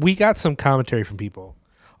 We got some commentary from people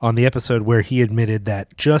on the episode where he admitted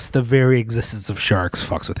that just the very existence of sharks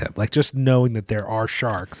fucks with him. Like, just knowing that there are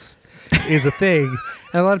sharks is a thing.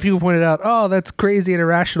 And a lot of people pointed out, oh, that's crazy and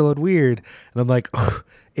irrational and weird. And I'm like, ugh,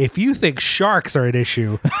 if you think sharks are an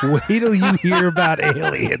issue, wait till you hear about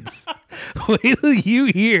aliens. Wait till you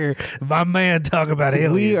hear my man talk about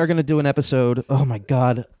aliens. We are going to do an episode. Oh, my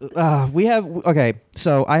God.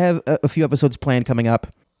 So I have a few episodes planned coming up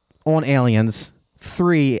on aliens.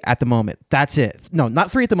 3 at the moment. That's it. No,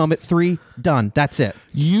 not 3 at the moment. 3 done. That's it.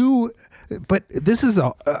 But this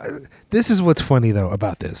is what's funny though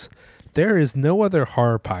about this. There is no other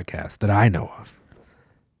horror podcast that I know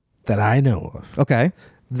of. Okay.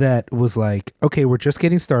 That was like, okay, we're just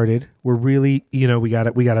getting started. We're really, we got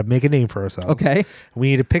to make a name for ourselves. Okay.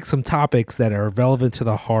 We need to pick some topics that are relevant to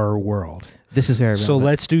the horror world. This is very relevant. So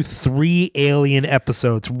let's do 3 alien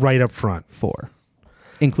episodes right up front. 4.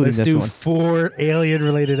 Including Let's this do one. 4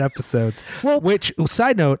 alien-related episodes. Well, which,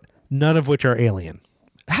 side note, none of which are alien.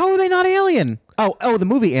 How are they not alien? Oh, the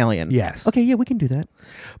movie Alien. Yes. Okay, yeah, we can do that.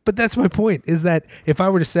 But that's my point, is that if I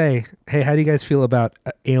were to say, hey, how do you guys feel about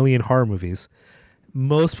alien horror movies?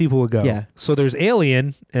 Most people would go, Yeah. So there's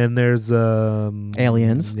Alien, and there's...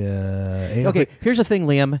 Aliens. Okay, here's the thing,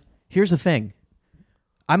 Liam. Here's the thing.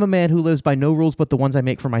 I'm a man who lives by no rules but the ones I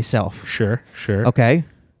make for myself. Sure. Okay?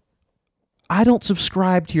 I don't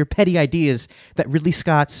subscribe to your petty ideas that Ridley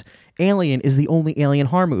Scott's Alien is the only alien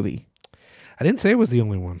horror movie. I didn't say it was the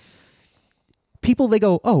only one. People, they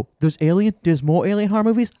go, oh, there's more alien horror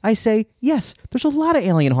movies? I say, yes, there's a lot of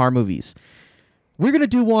alien horror movies. We're going to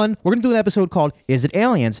do an episode called Is It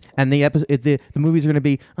Aliens? And the movies are going to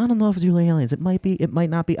be, I don't know if it's really aliens. It might be, it might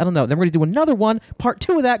not be. I don't know. Then we're going to do another one, part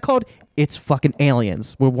 2 of that, called It's Fucking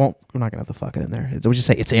Aliens. We're not going to have to fuck it in there. We'll just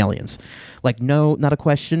say It's Aliens. Like, no, not a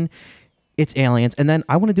question. it's aliens, and then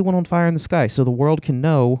I want to do one on Fire in the Sky so the world can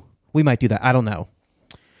know. We might do that. I don't know.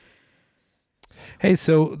 Hey,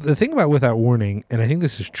 so the thing about Without Warning, and I think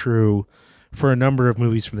this is true for a number of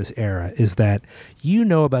movies from this era, is that you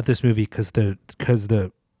know about this movie because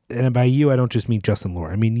and by you I don't just mean Justin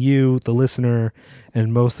Lore. I mean you, the listener,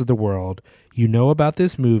 and most of the world. You know about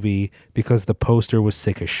this movie because the poster was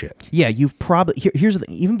sick as shit. Yeah, you've probably here's the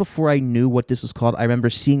thing. Even before I knew what this was called, I remember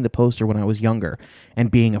seeing the poster when I was younger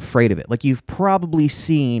and being afraid of it. Like you've probably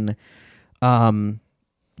seen the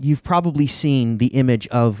image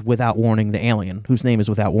of Without Warning, the alien, whose name is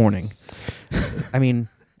Without Warning. I mean,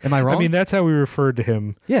 am I wrong? I mean, that's how we referred to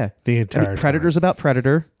him. Yeah, the entire Predator's time. About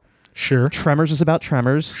Predator. Sure. Tremors is about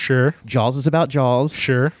Tremors. Sure. Jaws is about Jaws.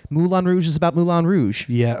 Sure. Moulin Rouge is about Moulin Rouge.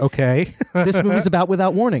 Yeah, okay. This movie's about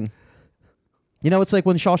Without Warning. You know, it's like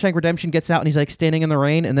when Shawshank Redemption gets out and he's like standing in the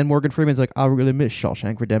rain, and then Morgan Freeman's like, I really miss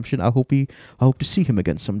Shawshank Redemption. I hope to see him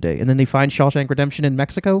again someday. And then they find Shawshank Redemption in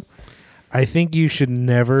Mexico. I think you should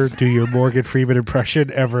never do your Morgan Freeman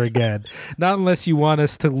impression ever again. Not unless you want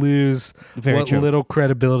us to lose little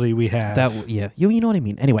credibility we have. You know what I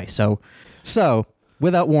mean. Anyway, so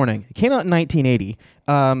Without Warning. It came out in 1980.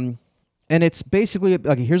 And it's basically,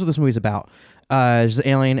 okay, here's what this movie's about. There's an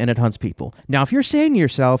alien and it hunts people. Now, if you're saying to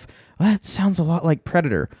yourself, well, that sounds a lot like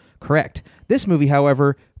Predator. Correct. This movie,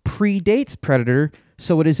 however, predates Predator,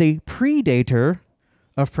 so it is a predator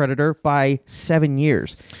of Predator by 7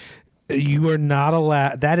 years. You are not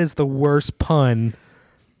allowed. That is the worst pun.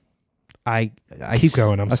 I keep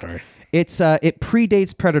going. I'm sorry. It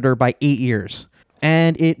predates Predator by 8 years,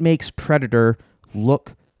 and it makes Predator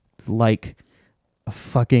look like a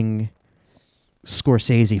fucking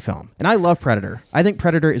Scorsese film. And I love Predator. I think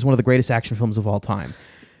Predator is one of the greatest action films of all time.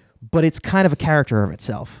 But it's kind of a character of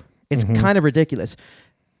itself. It's kind of ridiculous.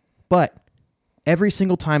 But every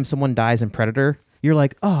single time someone dies in Predator, you're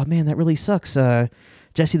like, oh man, that really sucks.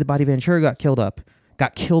 Jesse the Body Ventura got killed up.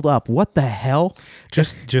 What the hell?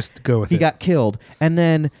 Just go with it. He got killed. And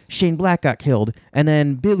then Shane Black got killed. And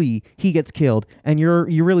then Billy, he gets killed. And you're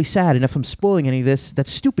really sad. And if I'm spoiling any of this,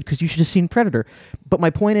 that's stupid because you should have seen Predator. But my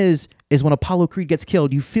point is when Apollo Creed gets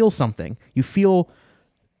killed, you feel something. You feel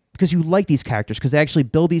because you like these characters because they actually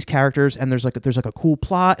build these characters and there's like a cool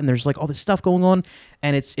plot and there's like all this stuff going on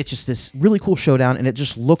and it's just this really cool showdown and it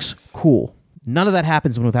just looks cool. None of that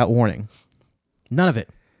happens in Without Warning. None of it.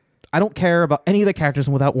 I don't care about any of the characters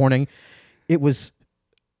in Without Warning. It was...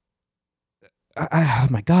 oh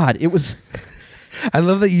my God. It was... I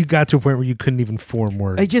love that you got to a point where you couldn't even form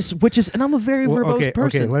words. And I'm a very verbose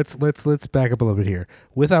person. Okay, let's back up a little bit here.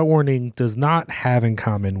 Without Warning does not have in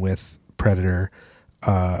common with Predator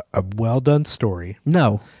a well-done story.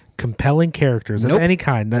 No. Compelling characters of any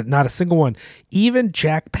kind, not a single one. Even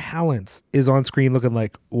Jack Palance is on screen looking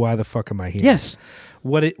like, why the fuck am I here? Yes.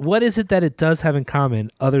 What is it that it does have in common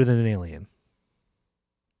other than an alien?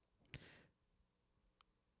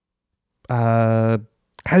 How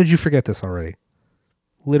did you forget this already?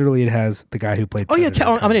 Literally, it has the guy who played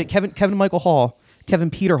Predator. Kevin Michael Hall, Kevin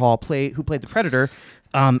Peter Hall, who played the Predator,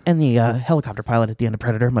 and the helicopter pilot at the end of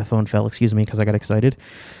Predator. My phone fell, excuse me, because I got excited.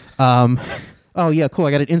 Oh, yeah, cool.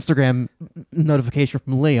 I got an Instagram notification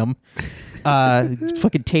from Liam.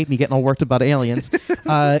 Fucking tape me getting all worked about aliens.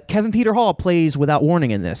 Kevin Peter Hall plays Without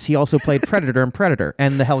Warning in this. He also played Predator in Predator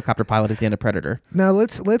and the helicopter pilot at the end of Predator. Now,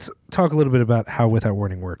 let's talk a little bit about how Without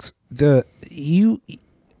Warning works.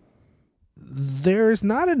 There's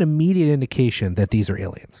not an immediate indication that these are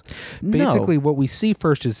aliens. Basically, what we see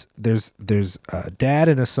first is there's a dad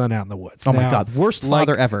and a son out in the woods. Oh, my God. Worst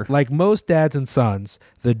father ever. Like most dads and sons,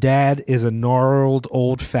 the dad is a gnarled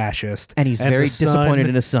old fascist. And he's very disappointed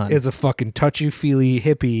in his son. Is a fucking touchy-feely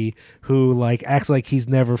hippie who like acts like he's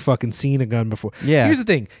never fucking seen a gun before. Yeah. Here's the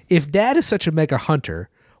thing. If dad is such a mega hunter,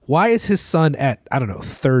 why is his son at,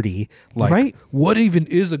 30? Like, right? What even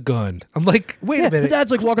is a gun? I'm like, wait a minute. The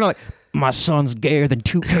dad's like walking on like, my son's gayer than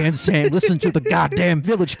toucan Sam. Listen to the goddamn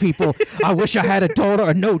village people. I wish I had a daughter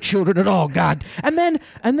or no children at all, God. And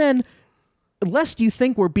then, lest you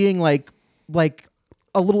think we're being like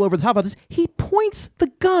a little over the top about this, he points the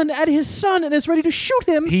gun at his son and is ready to shoot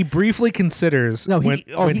him. He briefly considers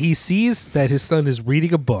when he sees that his son is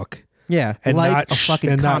reading a book. Yeah, and like a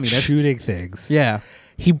fucking communist. Not shooting things. Yeah.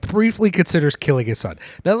 He briefly considers killing his son.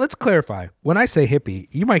 Now, let's clarify. When I say hippie,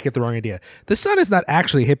 you might get the wrong idea. The son is not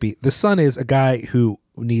actually hippie. The son is a guy who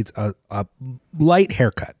needs a light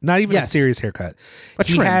haircut, not even a serious haircut.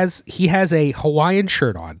 He has a Hawaiian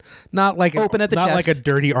shirt on, not like open at the chest, like a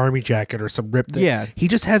dirty army jacket or some ripped thing. Yeah, he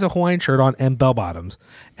just has a Hawaiian shirt on and bell bottoms.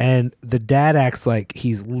 And the dad acts like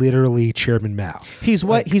he's literally Chairman Mao. He's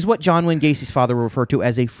what John Wayne Gacy's father will refer to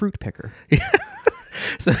as a fruit picker.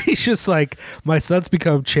 So he's just like, my son's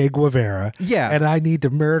become Che Guevara. Yeah. And I need to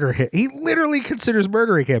murder him. He literally considers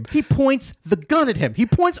murdering him. He points the gun at him. He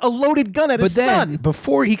points a loaded gun at his son.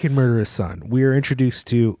 Before he can murder his son, we are introduced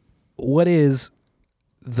to what is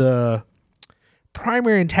the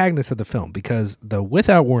primary antagonist of the film, because the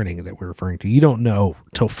without warning that we're referring to, you don't know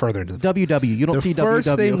till further into the film. WW. You don't see WW. The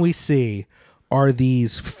first thing we see are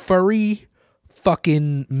these furry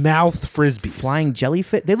fucking mouth frisbees. Flying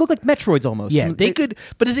jellyfish. They look like Metroids almost. Yeah, they could.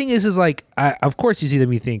 But the thing is like, of course you see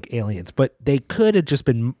them, you think aliens, but they could have just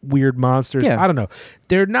been weird monsters. Yeah. I don't know.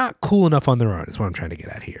 They're not cool enough on their own. Is what I'm trying to get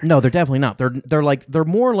at here. No, they're definitely not. They're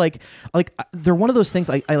more like they're one of those things.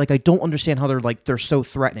 I don't understand how they're so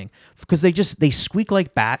threatening, because they squeak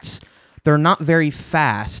like bats. They're not very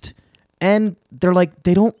fast, and they're like,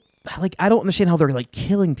 they don't like. I don't understand how they're like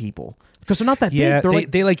killing people. Because they're not that Yeah,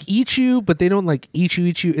 big. they like eat you, but they don't like eat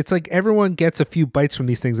you. It's like everyone gets a few bites from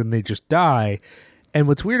these things and they just die. And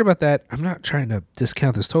what's weird about that, I'm not trying to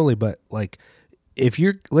discount this totally, but like if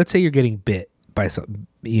let's say you're getting bit by something,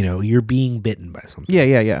 you're being bitten by something.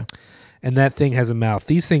 Yeah. And that thing has a mouth.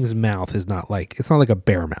 These things' mouth is not like, it's not like a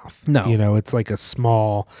bear mouth. No. It's like a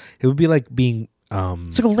small, it would be like being,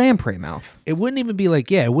 it's like a lamprey mouth. It wouldn't even be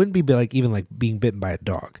like, it wouldn't be like even like being bitten by a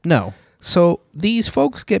dog. No. So these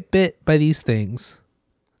folks get bit by these things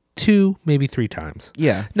 2, maybe 3 times.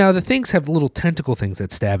 Yeah. Now the things have little tentacle things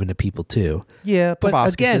that stab into people too. Yeah, But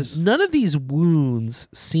again, proboscises. none of these wounds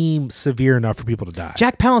seem severe enough for people to die.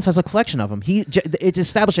 Jack Palance has a collection of them. It's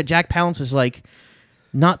established that Jack Palance is like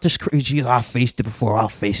not just I've faced it before, I'll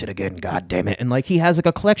face it again, god damn it. And like he has like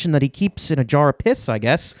a collection that he keeps in a jar of piss, I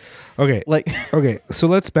guess. Okay. Like Okay, so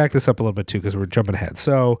let's back this up a little bit too, because we're jumping ahead.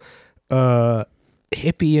 So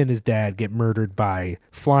Hippie and his dad get murdered by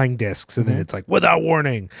flying discs, and then it's like without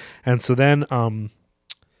warning. And so then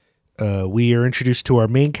we are introduced to our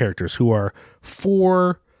main characters, who are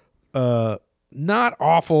 4 not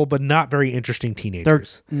awful but not very interesting they're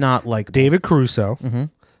teenagers. not like David Caruso,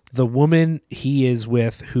 the woman he is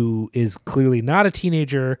with, who is clearly not a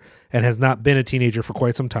teenager and has not been a teenager for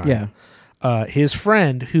quite some time. Yeah. His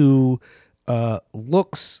friend, who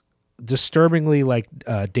looks disturbingly like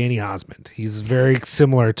Danny Osmond. He's very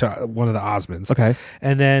similar to one of the Osmonds. Okay.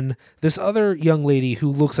 And then this other young lady who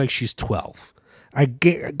looks like she's 12.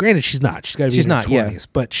 Granted, she's not. She's got to be She's in her not, yeah. 20s,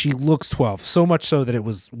 but she looks 12. So much so that it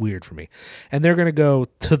was weird for me. And they're going to go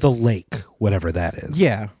to the lake, whatever that is.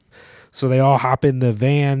 Yeah. So they all hop in the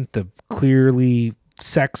van, the clearly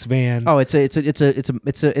sex van. Oh, it's a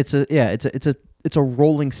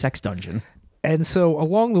rolling sex dungeon. And so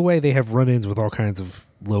along the way, they have run-ins with all kinds of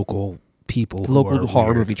local people. Local horror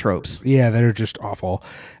weird. movie tropes. Yeah, that are just awful.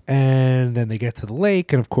 And then they get to the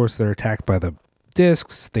lake, and of course they're attacked by the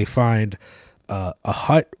discs. They find a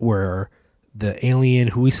hut where the alien,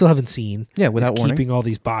 who we still haven't seen, without is warning, keeping all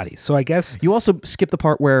these bodies. So I guess you also skip the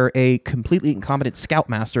part where a completely incompetent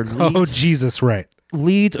scoutmaster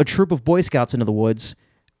leads a troop of Boy Scouts into the woods.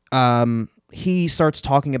 He starts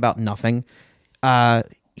talking about nothing.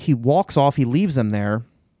 He walks off. He leaves them there.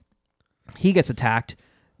 He gets attacked.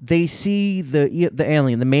 They see the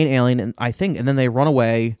alien, the main alien, and then they run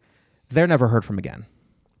away. They're never heard from again.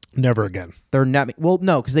 Never again. They're not. Well,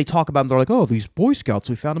 no, because they talk about them. They're like, "Oh, these Boy Scouts,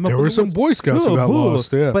 we found them." There were some Boy Scouts who got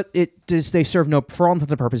lost. Yeah, but they serve no, for all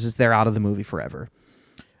intents and purposes, they're out of the movie forever.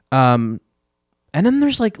 And then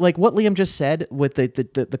there's like what Liam just said with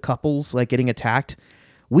the couples like getting attacked.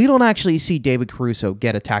 We don't actually see David Caruso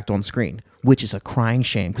get attacked on screen, which is a crying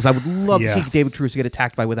shame, because I would love to see David Caruso get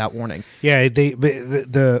attacked by without warning. Yeah,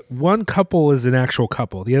 the one couple is an actual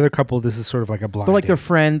couple. The other couple, this is sort of like a blind. They're like date. their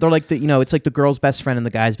friend. They're like it's like the girl's best friend and the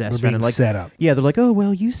guy's best friend. Being And like set up. Yeah, they're like, oh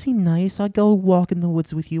well, you seem nice. I'll go walk in the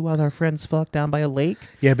woods with you while our friends fuck down by a lake.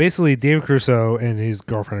 Yeah, basically, David Caruso and his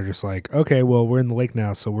girlfriend are just like, okay, well, we're in the lake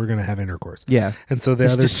now, so we're gonna have intercourse. Yeah, and so the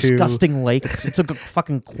this other disgusting lake. It's a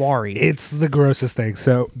fucking quarry. It's the grossest thing.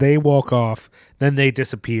 So they walk off, then they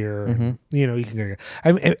disappear. And, you can go.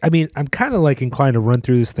 I mean, I'm kind of like inclined to run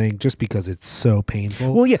through this thing just because it's so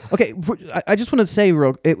painful. Well, yeah. Okay, I just want to say,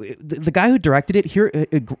 the guy who directed it here,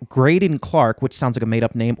 Graydon Clark, which sounds like a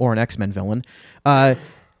made-up name or an X-Men villain.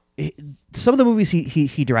 Some of the movies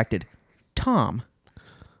he directed, Tom.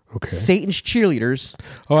 Okay. Satan's Cheerleaders.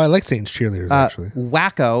 Oh, I like Satan's Cheerleaders actually.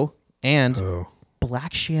 Wacko and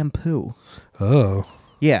Black Shampoo. Oh.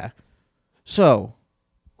 Yeah. So,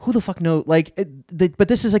 who the fuck knows? Like, but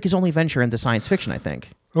this is like his only venture into science fiction, I think.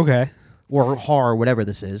 Okay. Or horror, whatever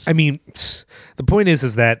this is. I mean, the point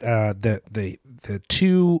is that the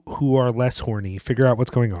two who are less horny figure out what's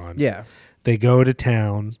going on. Yeah. They go to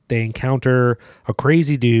town. They encounter a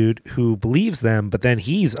crazy dude who believes them, but then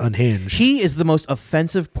he's unhinged. He is the most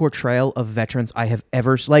offensive portrayal of veterans I have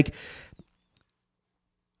ever... Like,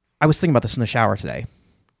 I was thinking about this in the shower today.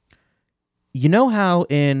 You know how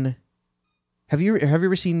in... Have you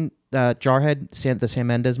ever seen Jarhead, the Sam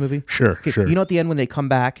Mendes movie? Sure, Okay, sure. You know at the end when they come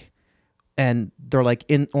back and they're like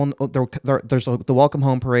there's the welcome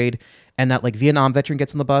home parade, and that like Vietnam veteran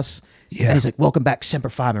gets on the bus, Yeah. and he's like, "Welcome back, Semper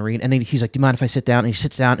Fi, Marine," and then he's like, "Do you mind if I sit down?" And he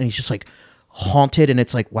sits down, and he's just like haunted, and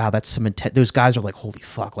it's like, wow, that's some intense. Those guys are like, holy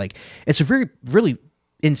fuck, like it's a very really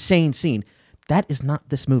insane scene. That is not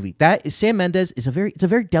this movie. That is Sam Mendes is it's a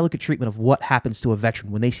very delicate treatment of what happens to a veteran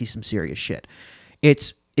when they see some serious shit.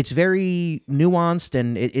 It's very nuanced,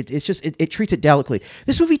 and it's just it treats it delicately.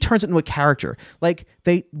 This movie turns it into a character. Like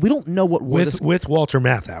we don't know what with Walter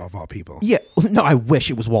Matthau of all people. Yeah, no, I wish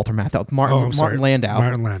it was Walter Matthau. Martin Landau.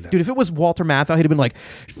 Martin Landau. Dude, if it was Walter Matthau, he'd have been like,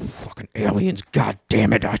 "Fucking aliens, god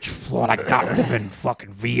damn it! I thought I got live in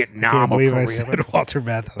fucking Vietnam." I can't believe I Korea." said Walter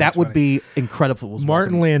Matthau. That would be incredible. If it was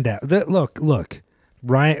Martin Walter. Landau. Look.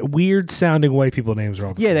 Ryan, weird sounding white people names are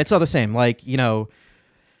all the Yeah, same. that's all the same. Like, you know,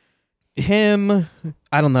 him.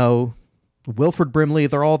 I don't know. Wilford Brimley,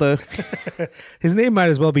 they're all the... His name might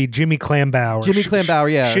as well be Jimmy Clambauer. Jimmy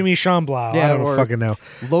Clambauer, yeah. Shimmy Shamblau. Yeah, I don't or fucking know.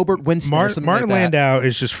 Lobert Winston or something Martin like that. Landau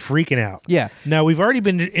is just freaking out. Yeah. Now, we've already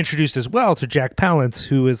been introduced as well to Jack Palance,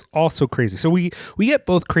 who is also crazy. So we get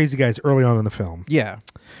both crazy guys early on in the film. Yeah.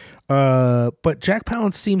 But Jack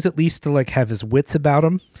Palance seems at least to like have his wits about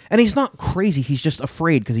him. And he's not crazy. He's just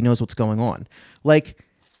afraid because he knows what's going on. Like,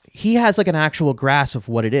 he has like an actual grasp of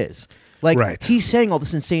what it is. Like, Right. he's saying all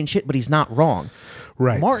this insane shit, but he's not wrong.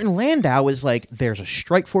 Right. Martin Landau is like, there's a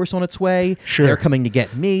strike force on its way. Sure. They're coming to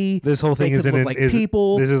get me. This whole thing They is could look like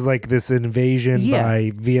people. This is like this invasion Yeah.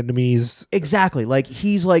 by Vietnamese. Exactly. Like,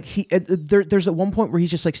 he's like, there's at one point where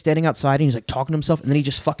he's just like standing outside and he's like talking to himself, and then he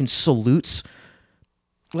just fucking salutes.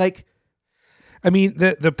 Like, I mean,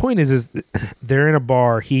 the point is they're in a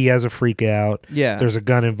bar. He has a freak out. Yeah. There's a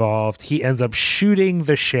gun involved. He ends up shooting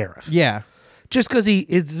the sheriff. yeah. Just because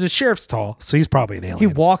the sheriff's tall, so he's probably an alien. He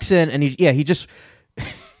walks in and he just,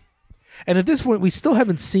 and at this point, we still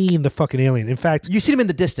haven't seen the fucking alien. In fact, you see him in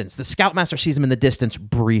the distance. The Scoutmaster sees him in the distance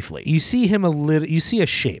briefly. you see him a little. You see a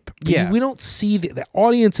shape. But Yeah. we don't see the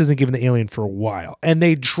audience isn't given the alien for a while, and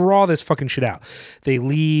they draw this fucking shit out. They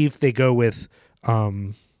leave. They go with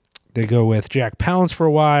Jack Palance for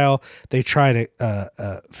a while. They try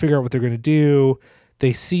to figure out what they're going to do.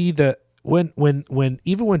 They see when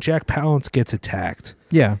Jack Palance gets attacked,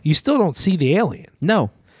 Yeah. you still don't see the alien.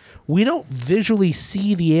 No. We don't visually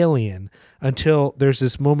see the alien until there's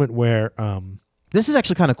this moment where This is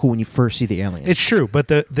actually kind of cool when you first see the alien. it's true, but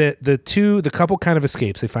the couple kind of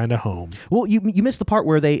escapes. They find a home. Well, you missed the part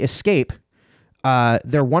where they escape.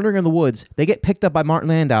 They're wandering in the woods. They get picked up by Martin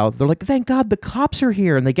Landau. They're like, "Thank God the cops are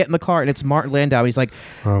here!" And they get in the car, and it's Martin Landau. He's like,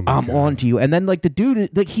 Oh my "I'm God. on to you." And then like the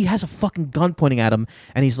dude, like, he has a fucking gun pointing at him,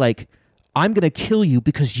 and he's like, "I'm gonna kill you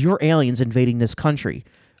because you're aliens invading this country.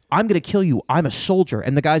 I'm gonna kill you. I'm a soldier."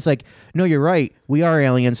 And the guy's like, "No, you're right. We are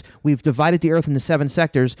aliens. We've divided the Earth into 7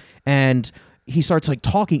 sectors." And he starts like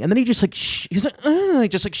talking, and then he just like he's like, he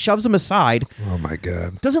just like shoves him aside. Oh my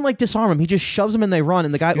God. Doesn't like disarm him. He just shoves him and they run,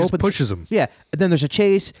 and the guy He just opens, pushes him. Yeah. And then there's a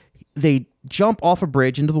chase. They jump off a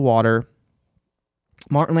bridge into the water.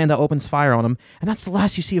 Martin Landau opens fire on him, and that's the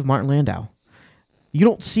last you see of Martin Landau. You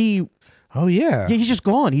don't see. Oh yeah. Yeah, he's just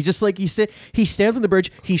gone. He just like he stands on the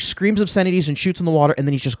bridge. He screams obscenities and shoots in the water, and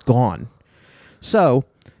then he's just gone. So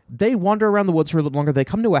they wander around the woods for a little longer. They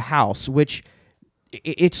come to a house, which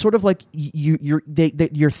it's sort of like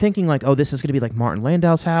you're thinking like, oh, this is going to be like Martin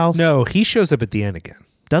Landau's house. No, he shows up at the end again.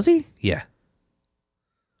 Does he? Yeah.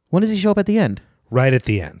 When does he show up at the end? Right at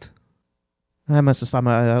the end. I must have stopped.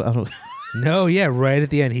 I don't. No, yeah, right at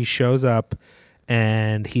the end. He shows up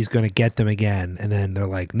and he's going to get them again. And then they're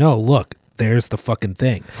like, no, look, there's the fucking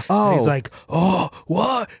thing. Oh. And he's like, oh,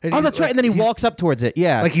 what? And Oh, he's that's right. like- And then he walks up towards it.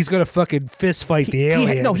 Yeah. Like he's going to fucking fist fight the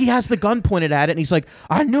alien. He has the gun pointed at it, and he's like,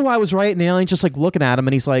 "I knew I was right." And the alien's just like looking at him,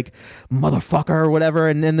 and he's like, "Motherfucker," or whatever.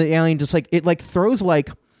 And then the alien just like it like throws like,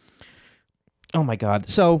 oh my God.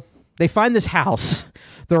 So they find this house.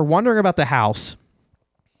 They're wondering about the house.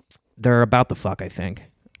 They're about to fuck, I think.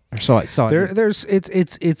 I saw it. There's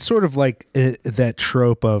it's sort of like that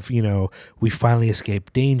trope of, you know, we finally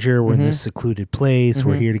escaped danger. We're in this secluded place.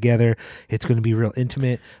 We're here together. It's going to be real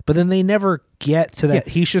intimate. But then they never get to that.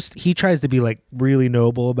 Yeah. He tries to be like really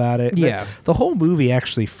noble about it. But Yeah. the whole movie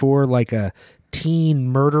actually, for like a teen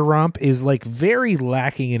murder romp, is like very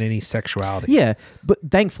lacking in any sexuality. Yeah, but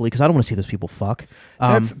thankfully, because I don't want to see those people fuck.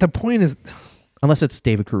 That's the point. Is unless it's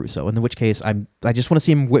David Caruso, in which case I just want to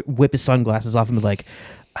see him whip his sunglasses off and be like,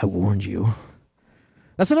 I warned you.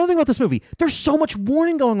 That's another thing about this movie. There's so much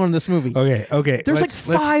warning going on in this movie. Okay. There's like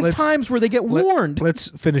five times where they get warned. Let's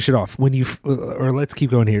finish it off. Or let's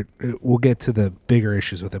keep going here. We'll get to the bigger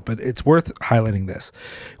issues with it, but it's worth highlighting this.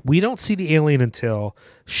 We don't see the alien until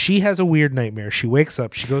she has a weird nightmare. She wakes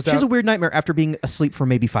up. She has a weird nightmare after being asleep for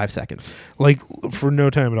maybe 5 seconds. Like for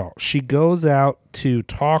no time at all. She goes out to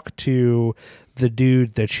talk to the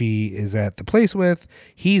dude that she is at the place with.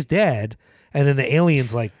 He's dead, and then the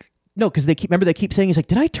alien's like. No, because they keep saying, he's like,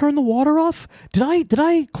 did I turn the water off? Did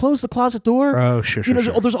I close the closet door? Oh, sure.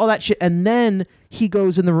 There's all that shit. And then he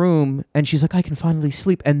goes in the room and she's like, I can finally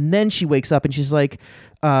sleep. And then she wakes up and she's like,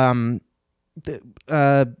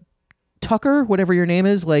 Tucker, whatever your name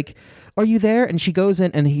is, like, are you there? And she goes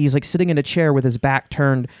in and he's like sitting in a chair with his back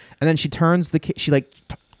turned. And then she turns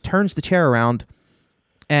turns the chair around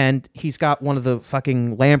and he's got one of the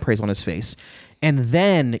fucking lampreys on his face. And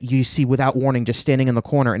then you see, without warning, just standing in the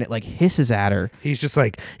corner, and it like hisses at her. He's just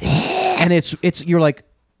like, and it's you're like,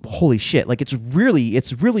 holy shit! Like it's really, it's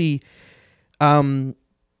just really. I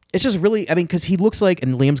mean, because he looks like,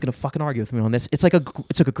 and Liam's gonna fucking argue with me on this. It's like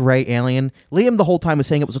a gray alien. Liam the whole time was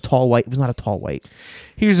saying it was a tall white. It was not a tall white.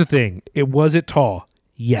 Here's the thing: was it tall?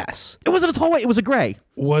 Yes. It wasn't a tall white. It was a gray.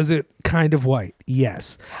 Was it kind of white?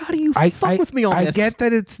 Yes. How do you fuck with me on this? I get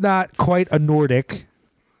that it's not quite a Nordic.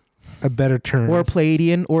 A better term. Or a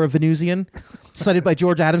Pleiadian or a Venusian, cited by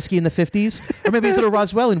George Adamski in the 50s. Or maybe is it a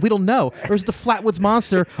Roswellian? We don't know. Or is it the Flatwoods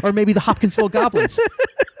Monster? Or maybe the Hopkinsville Goblins?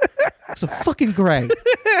 It's a fucking gray.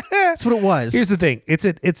 That's what it was. Here's the thing.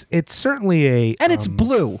 It's certainly a... And it's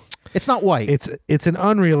blue. It's not white. It's an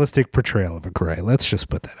unrealistic portrayal of a gray. Let's just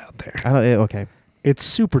put that out there. Okay. It's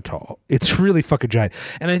super tall. It's really fucking giant.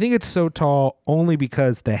 And I think it's so tall only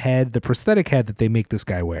because the prosthetic head that they make this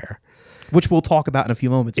guy wear... Which we'll talk about in a few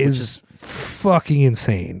moments. Is fucking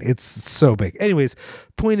insane. It's so big. Anyways,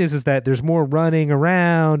 point is that there's more running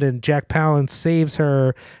around and Jack Palance saves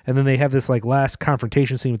her. And then they have this like last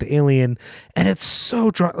confrontation scene with the alien. And it's so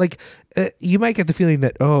drawn. Like you might get the feeling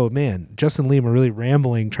that, oh man, Justin and Liam are really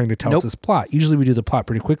rambling trying to tell us this plot. Usually we do the plot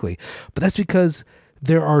pretty quickly. But that's because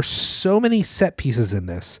there are so many set pieces in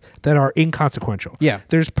this that are inconsequential. Yeah.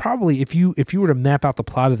 There's probably, if you were to map out the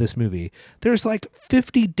plot of this movie, there's like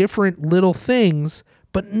 50 different little things,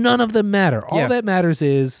 but none of them matter. All that matters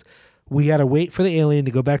is we got to wait for the alien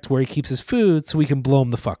to go back to where he keeps his food so we can blow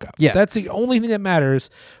him the fuck up. Yeah. That's the only thing that matters,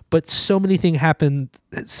 but so many things happen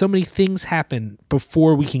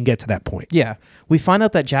before we can get to that point. Yeah. We find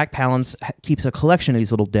out that Jack Palance keeps a collection of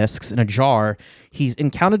these little discs in a jar. He's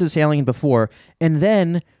encountered this alien before, and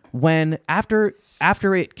then after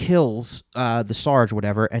it kills the Sarge or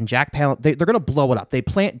whatever, and Jack Palance, they're gonna blow it up. They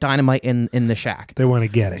plant dynamite in the shack. They want to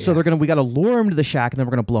get it. So we gotta lure him to the shack, and then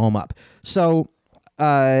we're gonna blow him up. So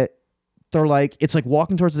they're like, it's like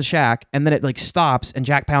walking towards the shack, and then it like stops, and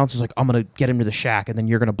Jack Palance is like, I'm gonna get him to the shack, and then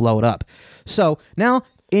you're gonna blow it up. So now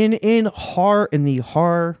in the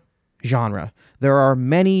horror genre, there are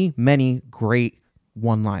many, many great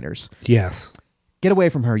one-liners. Yes. Get away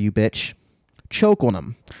from her, you bitch. Choke on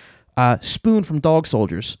him. Spoon from Dog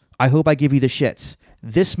Soldiers. I hope I give you the shits.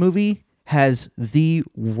 This movie has the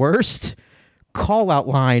worst call-out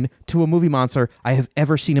line to a movie monster I have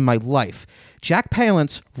ever seen in my life. Jack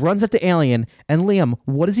Palance runs at the alien, and Liam,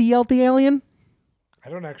 what does he yell at the alien? I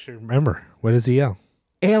don't actually remember. What does he yell?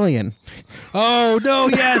 Alien. Oh, no,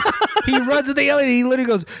 yes. He runs at the alien. He literally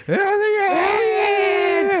goes,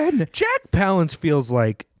 alien! Jack Palance feels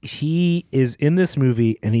like he is in this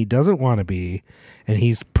movie and he doesn't want to be, and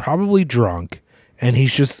he's probably drunk, and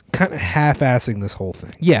he's just kind of half-assing this whole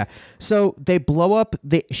thing. Yeah. So they blow up,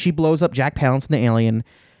 she blows up Jack Palance and the alien,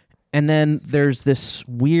 and then there's this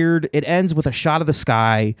weird, it ends with a shot of the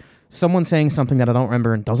sky, someone saying something that I don't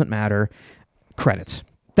remember and doesn't matter. Credits.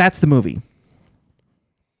 That's the movie.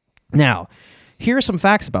 Now, here are some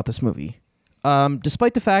facts about this movie.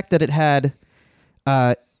 Despite the fact that it had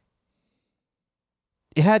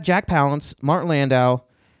Jack Palance, Martin Landau,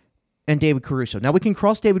 and David Caruso. Now, we can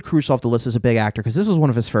cross David Caruso off the list as a big actor because this was one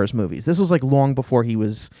of his first movies. This was like long before he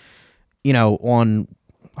was, on,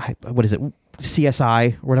 what is it,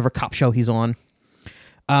 CSI or whatever cop show he's on.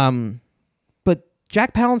 But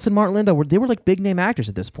Jack Palance and Martin Landau, they were like big name actors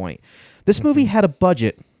at this point. This movie had a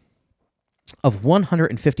budget of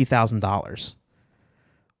 $150,000,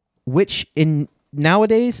 which in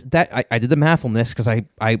nowadays, that I did the math on this because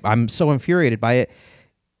I'm so infuriated by it.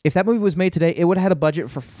 If that movie was made today, it would have had a budget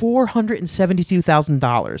for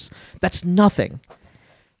 $472,000. That's nothing.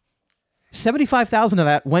 $75,000 of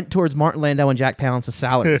that went towards Martin Landau and Jack Palance's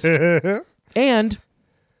salaries. And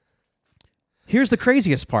Here's the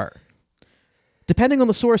craziest part. Depending on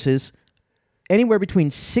the sources, anywhere between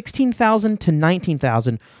 $16,000 to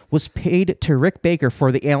 $19,000 was paid to Rick Baker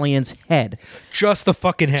for the alien's head. Just the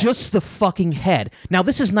fucking head. Just the fucking head. Now,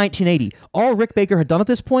 this is 1980. All Rick Baker had done at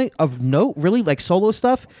this point, of note, really, like solo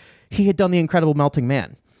stuff, he had done The Incredible Melting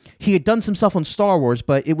Man. He had done some stuff on Star Wars,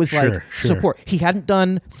 but it was like support. He hadn't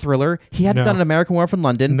done Thriller. He hadn't done An American Werewolf in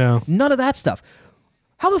London. No. None of that stuff.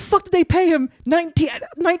 How the fuck did they pay him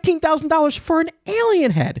 $19,000 for an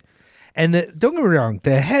alien head? And don't get me wrong,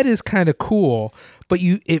 the head is kind of cool, but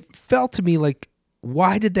it felt to me like,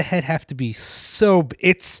 why did the head have to be so?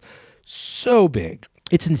 It's so big.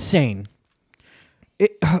 It's insane.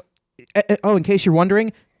 In case you're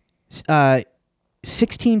wondering,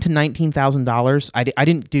 $16,000 to $19,000. I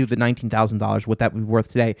didn't do the $19,000. What that would be worth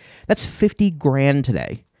today? That's $50,000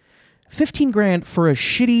 today. $15,000 for a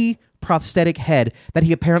shitty prosthetic head that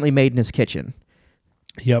he apparently made in his kitchen.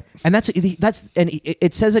 Yep. And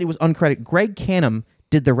it says that it was uncredited. Greg Canham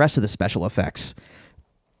did the rest of the special effects.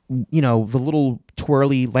 You know, the little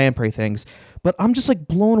twirly lamprey things. But I'm just like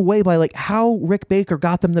blown away by like how Rick Baker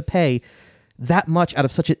got them to pay that much out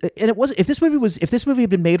of such a. And it wasn't, if this movie had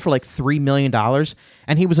been made for like $3 million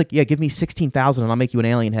and he was like, yeah, give me $16,000 and I'll make you an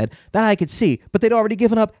alien head, that I could see. But they'd already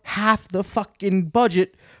given up half the fucking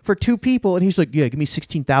budget for two people, and he's like, yeah, give me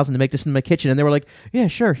 $16,000 to make this in my kitchen. And they were like, yeah,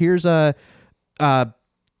 sure, here's I'm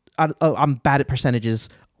bad at percentages.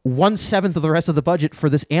 1/7 of the rest of the budget for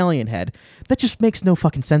this alien head. That just makes no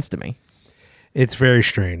fucking sense to me. It's very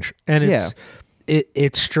strange, and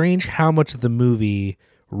it's strange how much of the movie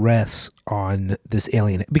rests on this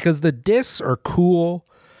alien, because the discs are cool,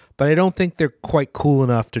 but I don't think they're quite cool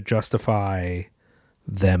enough to justify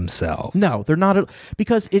themselves. No, they're not,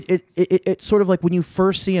 because it's sort of like when you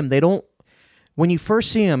first see them. When you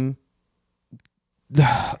first see them,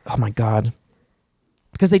 oh my god.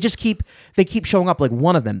 Because they keep showing up, like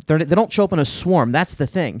one of them. They don't show up in a swarm. That's the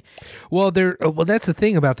thing. Well, that's the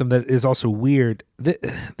thing about them that is also weird.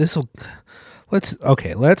 Let's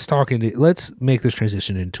make this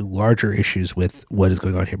transition into larger issues with what is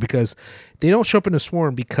going on here, because they don't show up in a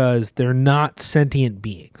swarm because they're not sentient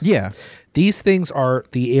beings. Yeah, these things are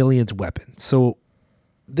the alien's weapon. So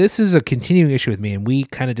this is a continuing issue with me, and we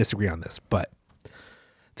kind of disagree on this, but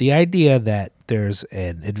the idea that there's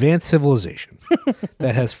an advanced civilization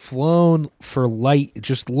that has flown for light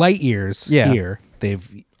years here.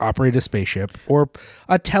 They've operated a spaceship or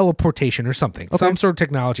a teleportation or something. Okay. Some sort of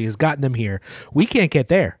technology has gotten them here. We can't get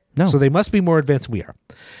there. No. So they must be more advanced than we are.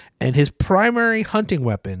 And his primary hunting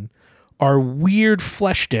weapon are weird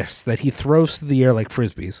flesh discs that he throws through the air like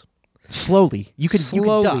frisbees. Slowly. You could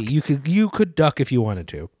duck. You could duck if you wanted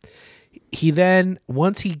to. He then,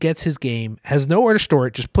 once he gets his game, has nowhere to store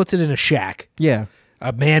it, just puts it in a shack. Yeah.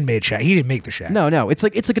 A man-made shack. He didn't make the shack. No. It's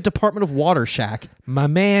like a Department of Water shack. My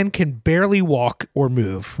man can barely walk or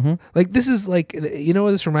move. Mm-hmm. Like, this is like, you know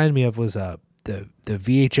what this reminded me of was the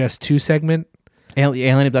VHS 2 segment.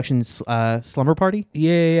 Alien Abduction Slumber Party?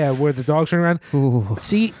 Yeah, where the dogs run around. Ooh.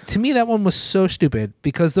 See, to me, that one was so stupid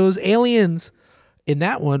because those aliens in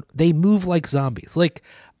that one, they move like zombies. Like,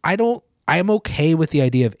 I am okay with the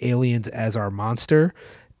idea of aliens as our monster,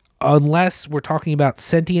 unless we're talking about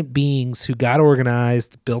sentient beings who got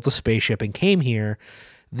organized, built a spaceship, and came here.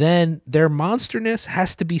 Then their monsterness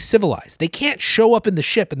has to be civilized. They can't show up in the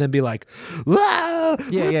ship and then be like, "Wow,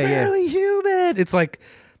 we're barely human." It's like,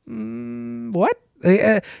 what?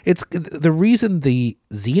 It's the reason the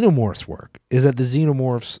xenomorphs work is that the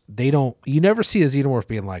xenomorphs, you never see a xenomorph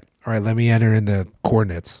being like, all right, let me enter in the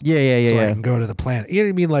coordinates. Yeah. I can go to the planet. You know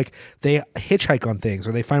what I mean? Like, they hitchhike on things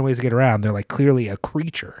or they find ways to get around. They're like clearly a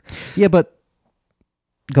creature. Yeah, but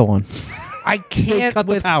go on. I can't. They cut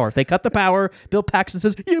the power. They cut the power. Bill Paxton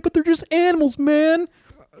says, yeah, but they're just animals, man.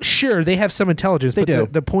 Sure, they have some intelligence, but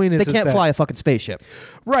the point is they can't fly a fucking spaceship.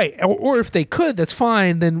 Right. Or if they could, that's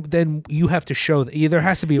fine. Then you have to show that there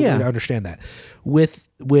has to be a way to understand that. With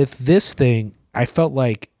this thing, I felt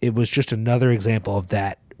like it was just another example of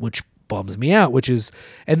that, which bums me out, which is,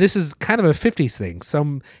 and this is kind of a 50s thing.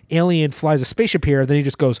 Some alien flies a spaceship here, and then he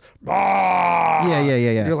just goes, ah! Yeah.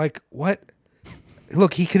 You're like, what?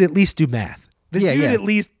 Look, he could at least do math. The dude at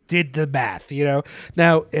least did the math, you know?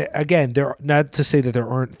 Now, again, not to say that there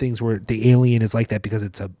aren't things where the alien is like that because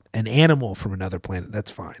it's an animal from another planet. That's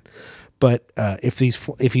fine. But if he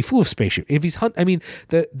flew a spaceship, if he's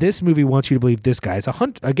this movie wants you to believe this guy's a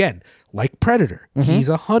hunter. Again, like Predator. Mm-hmm. He's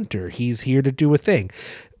a hunter. He's here to do a thing.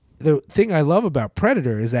 The thing I love about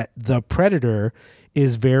Predator is that the Predator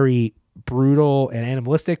is very brutal and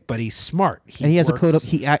animalistic, but he's smart. And he has a code of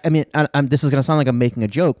works- this is going to sound like I'm making a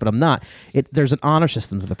joke, but I'm not. There's an honor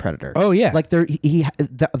system to the Predator. Oh, yeah. Like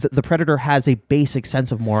the Predator has a basic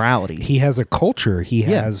sense of morality. He has a culture. He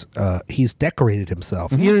Yeah. has he's decorated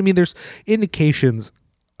himself. You know what I mean? There's indications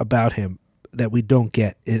about him that we don't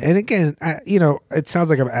get. And again, it sounds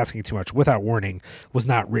like I'm asking too much. Without Warning was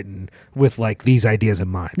not written with like these ideas in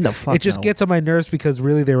mind. No, fuck it just no. gets on my nerves because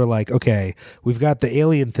really they were like, okay, we've got the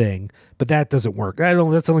alien thing, but that doesn't work. That's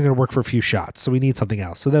only going to work for a few shots. So we need something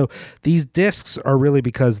else. So though these discs are really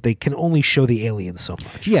because they can only show the aliens so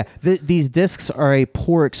much. Yeah, these discs are a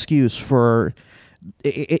poor excuse for.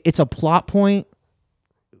 It's a plot point.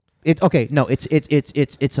 It's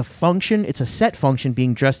a function. It's a set function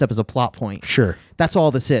being dressed up as a plot point. Sure. That's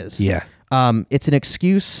all this is. Yeah. It's an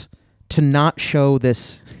excuse to not show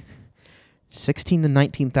this $16,000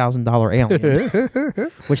 to $19,000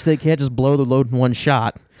 alien, which they can't just blow the load in one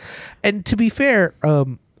shot. And to be fair,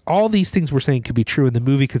 all these things we're saying could be true and the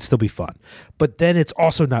movie could still be fun. But then it's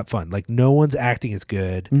also not fun. Like no one's acting as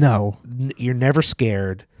good. No. You're never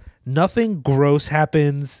scared. Nothing gross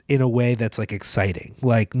happens in a way that's like exciting.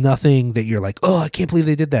 Like nothing that you're like, oh, I can't believe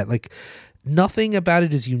they did that. Like nothing about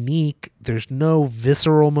it is unique. There's no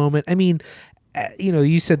visceral moment. I mean,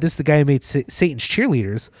 you said this is the guy who made Satan's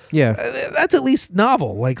Cheerleaders. Yeah. That's at least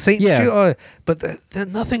novel. Like Satan's Yeah. Cheerleaders. But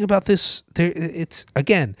nothing about this. It's,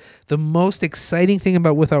 again, the most exciting thing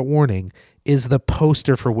about Without Warning is the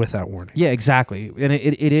poster for Without Warning. Yeah, exactly. And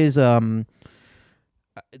it is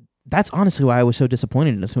that's honestly why I was so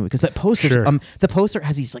disappointed in this movie, because that poster Sure. the poster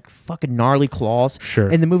has these like fucking gnarly claws. Sure.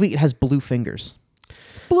 In the movie it has blue fingers.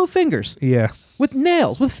 Blue fingers. Yeah. With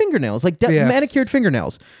nails, with fingernails, like Yeah. manicured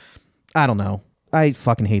fingernails. I don't know. I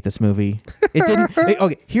fucking hate this movie. It didn't.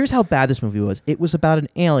 Okay, here's how bad this movie was. It was about an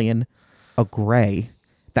alien, a gray,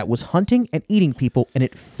 that was hunting and eating people, and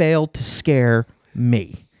it failed to scare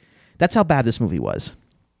me. That's how bad this movie was.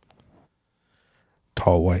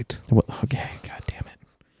 Tall white. Well, okay, god damn it.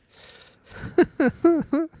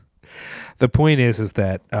 The point is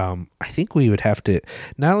that I think we would have to.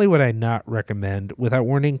 Not only would I not recommend Without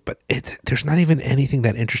Warning, but there's not even anything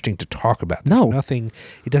that interesting to talk about. There's No. nothing.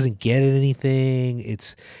 It doesn't get at anything.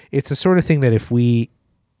 It's the sort of thing that if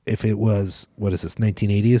it was, what is this,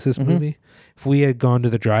 1980 is this movie? If we had gone to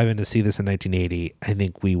the drive-in to see this in 1980, I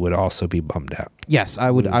think we would also be bummed out. Yes, I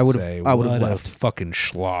would. We I would say, have. I would have "What a left. fucking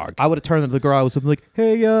schlag." I would have turned to the girl. I was like,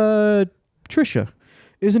 "Hey, Trisha,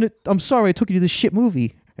 isn't it? I'm sorry I took you to this shit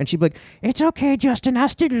movie." And she'd be like, "It's okay, Justin. I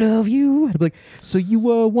still love you." I'd be like, "So you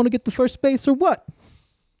want to get the first base or what?"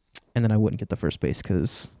 And then I wouldn't get the first base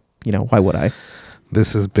because, why would I?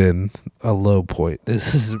 This has been a low point.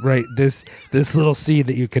 This is right. This little scene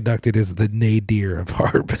that you conducted is the nadir of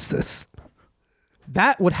horror business.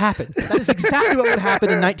 That would happen. That is exactly what would happen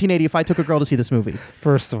in 1980 if I took a girl to see this movie.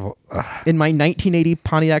 First of all, In my 1980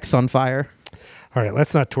 Pontiac Sunfire. all right,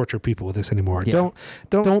 let's not torture people with this anymore. Yeah.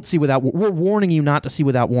 Don't see without. We're warning you not to see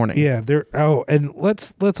without warning. Yeah, there. Oh, and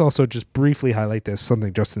let's also just briefly highlight this.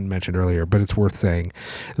 Something Justin mentioned earlier, but it's worth saying.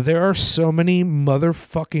 There are so many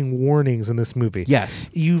motherfucking warnings in this movie. Yes.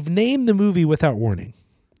 You've named the movie Without Warning.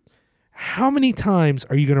 How many times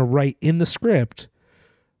are you going to write in the script?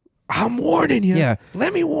 I'm warning you. Yeah.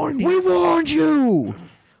 Let me warn you. We warned you.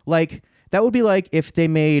 Like that would be like if they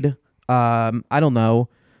made I don't know,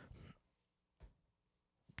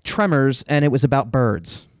 Tremors, and it was about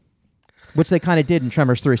birds, which they kind of did in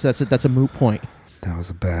Tremors 3. So that's a moot point. That was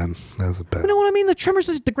a bad. You know what I mean? The Tremors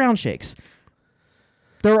is the ground shakes.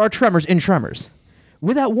 There are tremors in Tremors.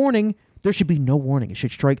 Without warning, there should be no warning. It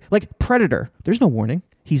should strike like Predator. There's no warning.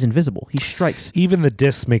 He's invisible. He strikes. Even the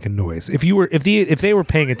discs make a noise. If they were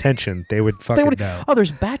paying attention, they would fucking know. Oh,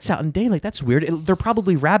 there's bats out in daylight. That's weird. They're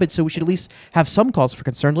probably rabid, so we should at least have some cause for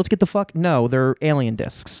concern. Let's get the fuck. No, they're alien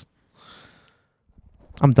discs.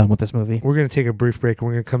 I'm done with this movie. We're going to take a brief break and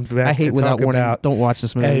we're going to come back. I hate and Without talk Warning. about Don't watch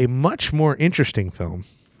this movie. a much more interesting film.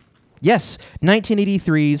 Yes,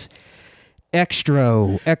 1983's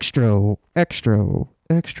Extra.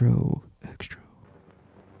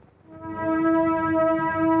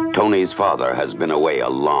 Tony's father has been away a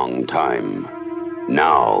long time.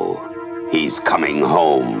 Now, he's coming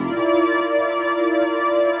home.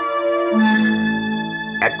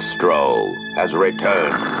 Extra has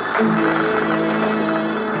returned.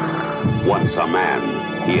 Once a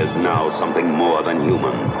man, he is now something more than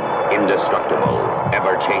human. Indestructible,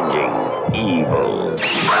 ever-changing, evil.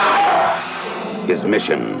 His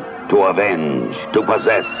mission, to avenge, to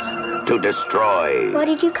possess, to destroy. Why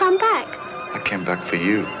did you come back? I came back for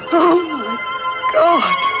you. Oh my God!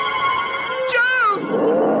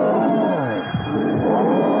 Joe!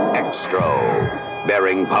 Extra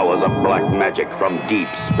bearing powers of black magic from deep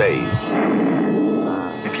space.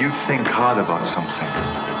 If you think hard about something,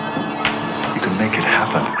 you can make it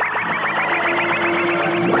happen.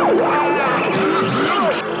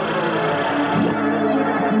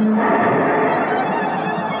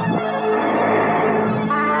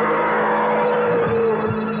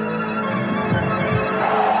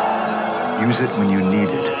 Use it when you need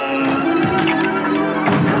it.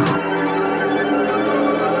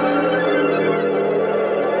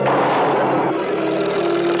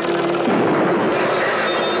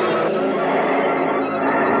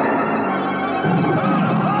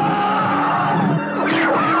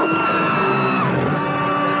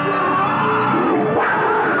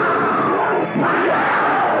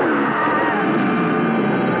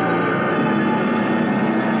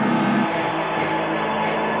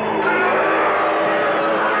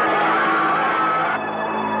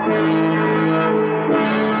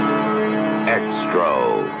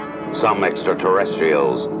 Extro. Some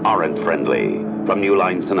extraterrestrials aren't friendly. From New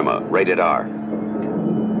Line Cinema, rated R. Hang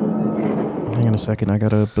on a second. I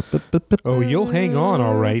gotta. Oh, you'll hang on,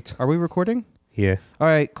 all right. Are we recording? Yeah. All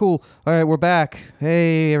right. Cool. All right, we're back.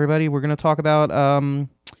 Hey, everybody. We're gonna talk about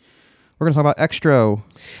Extro.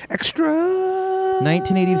 Extra.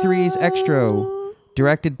 1983's Extro,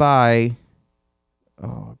 directed by.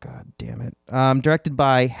 Oh God damn it! Directed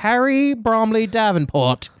by Harry Bromley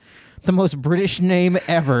Davenport, the most British name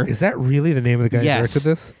ever. Is that really the name of the guy who directed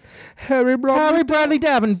this? Harry Bromley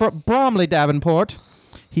Davenport.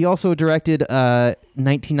 He also directed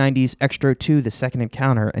 1990's Extro 2, The Second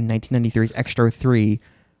Encounter, and 1993's Extro 3,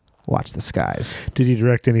 Watch the Skies. Did he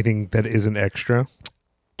direct anything that isn't Extra?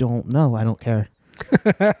 Don't know. I don't care.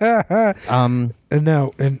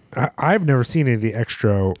 I've never seen any of the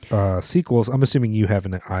Extra sequels. I'm assuming you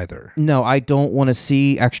haven't either. No, I don't want to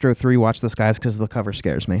see Extro 3, Watch the Skies, because the cover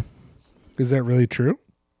scares me. Is that really true?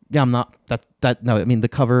 Yeah, I'm not. No, I mean the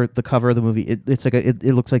cover of the movie. It's like it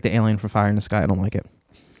looks like the alien from Fire in the Sky. I don't like it.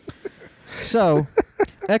 So,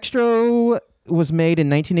 Extro was made in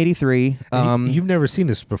 1983. You've never seen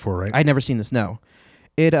this before, right? I'd never seen this. No,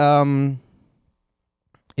 it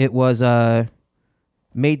was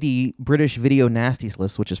made the British Video Nasties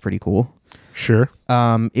list, which is pretty cool. Sure.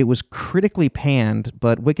 It was critically panned,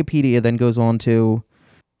 but Wikipedia then goes on to.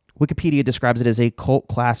 Wikipedia describes it as a cult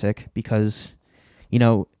classic because,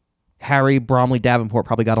 Harry Bromley Davenport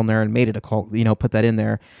probably got on there and made it a cult. Put that in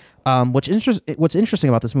there. What's interesting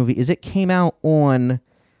about this movie is it came out on,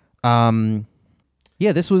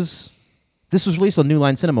 this was released on New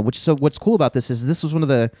Line Cinema. What's cool about this is this was one of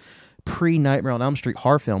the pre-Nightmare on Elm Street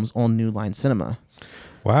horror films on New Line Cinema.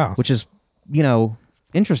 Wow, which is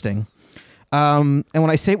interesting. And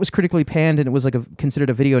when I say it was critically panned and it was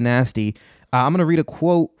considered a video nasty, I'm going to read a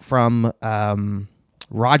quote from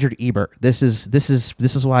Roger Ebert. This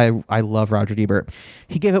is why I love Roger Ebert.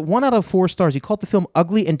 He gave it 1 out of 4 stars. He called the film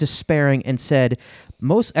ugly and despairing and said,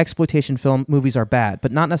 most exploitation film movies are bad,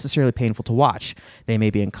 but not necessarily painful to watch. They may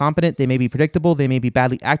be incompetent, they may be predictable, they may be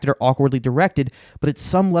badly acted or awkwardly directed, but at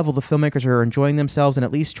some level the filmmakers are enjoying themselves and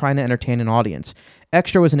at least trying to entertain an audience.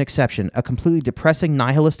 Extra was an exception, a completely depressing,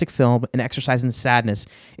 nihilistic film, an exercise in sadness.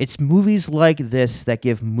 It's movies like this that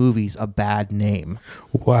give movies a bad name.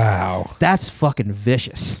 Wow. That's fucking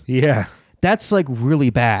vicious. Yeah. That's really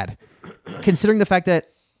bad. Considering the fact that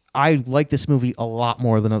I like this movie a lot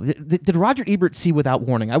more than did Roger Ebert see Without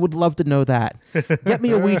Warning? I would love to know that. Get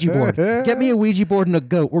me a Ouija board. Get me a Ouija board and a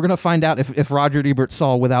goat. We're going to find out if Roger Ebert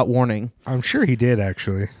saw Without Warning. I'm sure he did,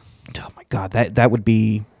 actually. Oh my God, that would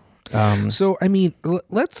be... So, I mean,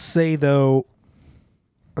 let's say, though,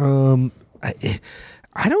 I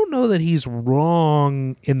don't know that he's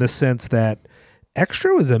wrong in the sense that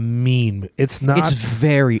Extra is a mean. It's not. It's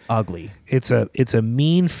very ugly. It's a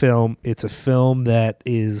mean film. It's a film that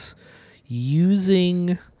is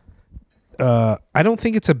using. I don't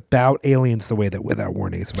think it's about aliens the way that Without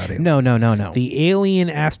Warning is about aliens. No. The alien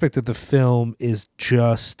aspect of the film is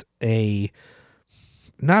just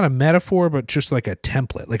not a metaphor, but just like a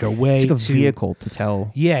template, like a way it's like a vehicle to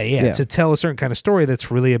tell. Yeah, to tell a certain kind of story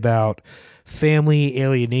that's really about family,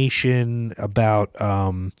 alienation, about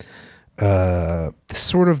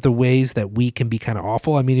sort of the ways that we can be kind of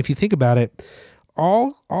awful. I mean, if you think about it,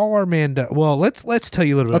 all our man does. Well, let's tell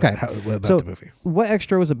you a little bit about the movie. What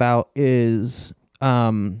Extra was about is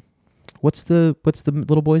what's the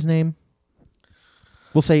little boy's name?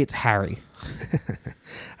 We'll say it's Harry.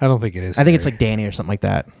 I don't think it is. I think it's like Danny or something like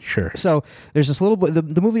that. Sure. So there's this little boy.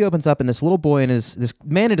 The movie opens up and this little boy and this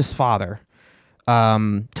man and his father.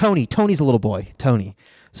 Tony. Tony's a little boy. Tony.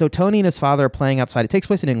 So Tony and his father are playing outside. It takes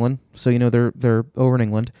place in England, so they're over in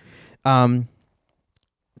England.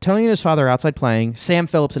 Tony and his father are outside playing. Sam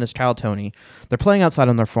Phillips and his child Tony. They're playing outside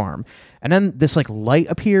on their farm, and then this like light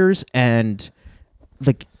appears, and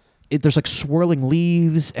like there's like swirling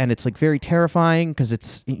leaves, and it's like very terrifying because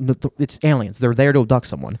it's it's aliens. They're there to abduct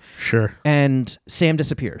someone. Sure. And Sam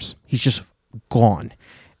disappears. He's just gone,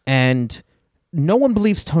 and no one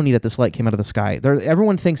believes Tony that this light came out of the sky.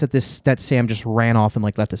 Everyone thinks that Sam just ran off and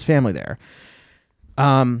like left his family there.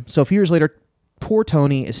 So a few years later, poor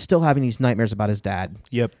Tony is still having these nightmares about his dad.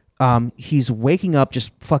 Yep. He's waking up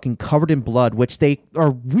just fucking covered in blood, which they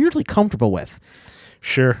are weirdly comfortable with.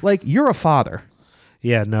 Sure. Like, you're a father.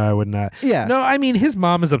 Yeah, no, I would not. Yeah. No, I mean, his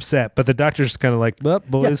mom is upset, but the doctor's just kind of like, well,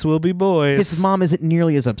 boys will be boys. His mom isn't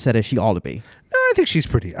nearly as upset as she ought to be. No, I think she's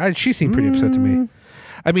she seemed pretty upset to me.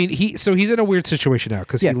 I mean, he's in a weird situation now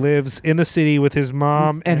because he lives in the city with his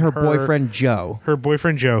mom and her boyfriend Joe. Her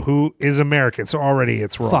boyfriend Joe, who is American, so already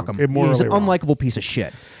it's wrong. Fuck him. He's an unlikable piece of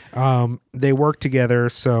shit. They work together,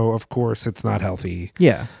 so of course it's not healthy.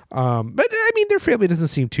 Yeah. But I mean, their family doesn't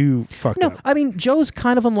seem too fucked up. No, I mean, Joe's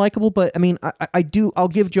kind of unlikable, but I mean, I'll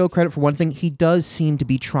give Joe credit for one thing. He does seem to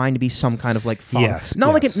be trying to be some kind of like father. Yes.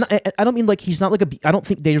 Like I don't mean like he's not like I don't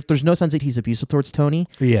think there's no sense that he's abusive towards Tony.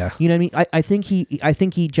 Yeah. You know what I mean? I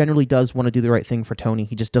think he generally does want to do the right thing for Tony.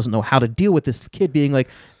 He just doesn't know how to deal with this kid being like,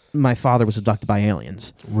 my father was abducted by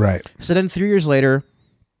aliens. Right. So then 3 years later,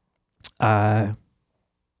 Sam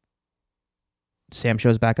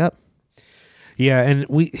shows back up. Yeah, and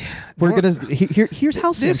here's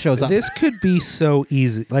how Sam shows up. This could be so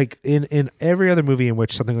easy. Like in every other movie in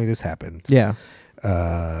which something like this happened. Yeah.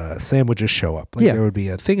 Sam would just show up. Like there would be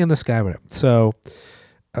a thing in the sky, whatever. So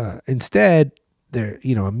instead, there,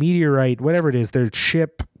 a meteorite, whatever it is, their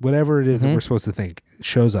ship, whatever it is that we're supposed to think,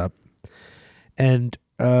 shows up, and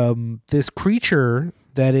this creature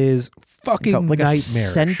that is fucking like nightmarish.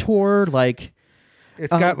 A centaur, like.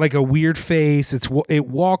 It's got like a weird face. It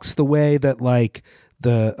walks the way that like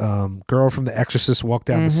the girl from The Exorcist walked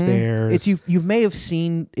down the stairs. It's you may have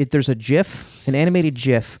seen it. There's a GIF, an animated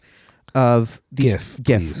GIF of these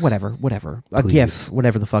GIF, whatever, a GIF,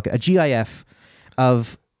 whatever the fuck, a GIF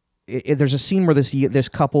of. There's a scene where this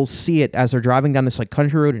couple see it as they're driving down this like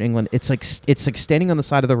country road in England. It's like standing on the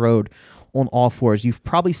side of the road on all fours. You've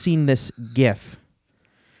probably seen this GIF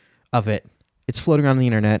of it. It's floating around the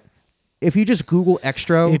internet. If you just Google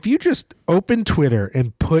Extro, if you just open Twitter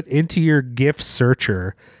and put into your GIF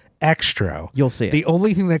searcher Extro, you'll see it. The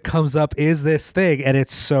only thing that comes up is this thing, and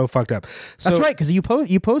it's so fucked up. So, that's right, because you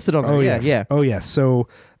posted on it. Oh yes. Yeah. Oh yes. So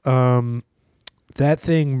that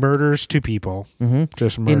thing murders two people.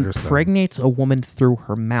 Just murders impregnates a woman through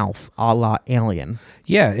her mouth, a la Alien.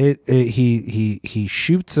 Yeah. He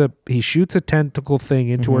shoots a tentacle thing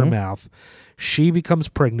into her mouth. She becomes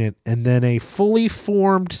pregnant, and then a fully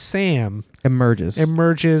formed Sam emerges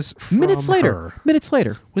from minutes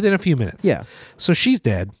later. Within a few minutes. Yeah. So she's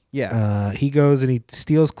dead. Yeah. He goes and he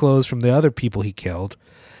steals clothes from the other people he killed,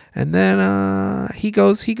 and then he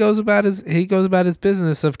goes about his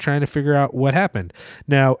business of trying to figure out what happened.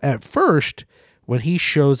 Now, at first, when he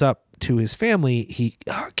shows up to his family,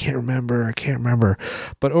 I can't remember.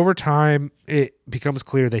 But over time, it becomes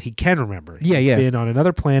clear that he can remember. He's been on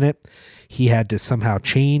another planet. He had to somehow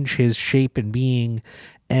change his shape and being,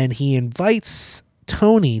 and he invites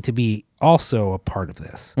Tony to be also a part of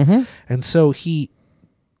this. And so he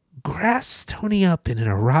grasps Tony up in an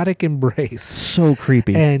erotic embrace. So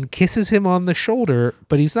creepy. And kisses him on the shoulder,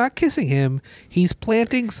 but he's not kissing him. He's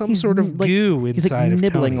planting some sort of goo inside he's like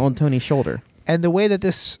nibbling of Tony. on Tony's shoulder. And the way that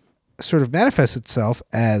this sort of manifests itself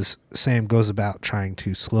as Sam goes about trying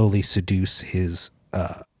to slowly seduce his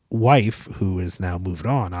wife, who is now moved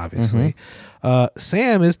on, obviously,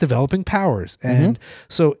 Sam is developing powers. And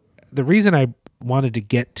so the reason I wanted to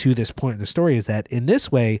get to this point in the story is that in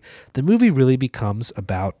this way, the movie really becomes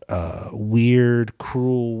about weird,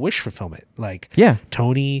 cruel wish fulfillment. Like,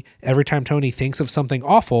 Tony, every time Tony thinks of something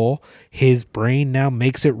awful, his brain now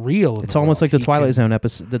makes it real. It's almost like the Twilight Zone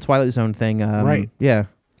episode, the Twilight Zone thing. Right. Yeah.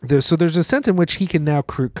 So there's a sense in which he can now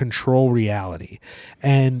control reality,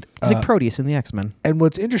 and he's like Proteus in the X-Men. And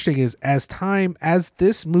what's interesting is as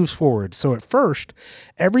this moves forward. So at first,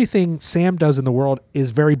 everything Sam does in the world is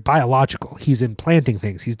very biological. He's implanting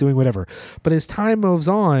things. He's doing whatever. But as time moves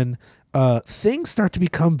on, things start to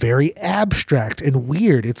become very abstract and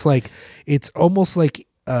weird. It's almost like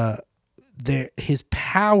his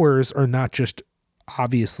powers are not just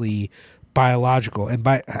obviously biological, and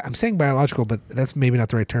I'm saying biological, but that's maybe not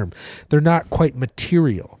the right term. They're not quite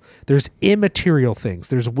material. There's immaterial things.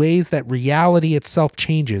 There's ways that reality itself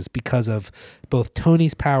changes because of both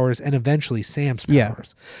Tony's powers and eventually Sam's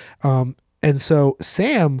powers. And so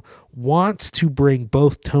Sam wants to bring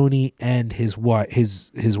both Tony and his wife,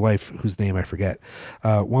 whose name I forget,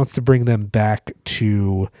 wants to bring them back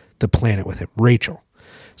to the planet with him, Rachel.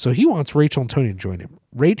 So he wants Rachel and Tony to join him.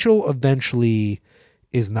 Rachel eventually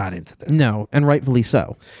is not into this. No, and rightfully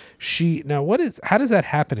so. How does that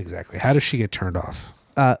happen exactly? How does she get turned off?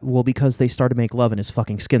 Well, because they start to make love and his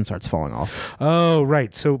fucking skin starts falling off. Oh,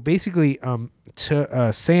 right. So basically,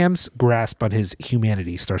 Sam's grasp on his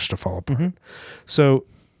humanity starts to fall apart. Mm-hmm. So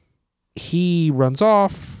he runs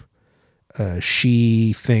off.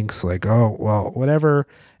 She thinks like, oh, well, whatever.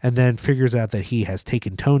 And then figures out that he has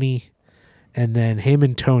taken Tony. And then him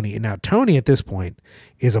and Tony. And now Tony at this point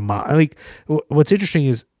is like, what's interesting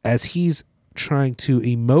is as he's trying to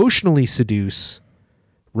emotionally seduce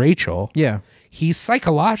Rachel. Yeah. He's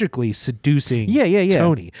psychologically seducing yeah.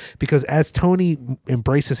 Tony, because as Tony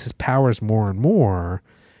embraces his powers more and more,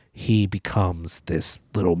 he becomes this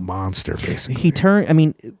little monster, basically.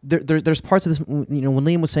 There's parts of this, when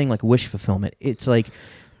Liam was saying like wish fulfillment, it's like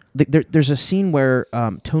there's a scene where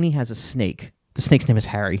Tony has a snake. The snake's name is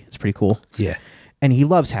Harry. It's pretty cool. Yeah. And he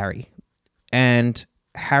loves Harry. And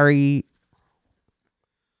Harry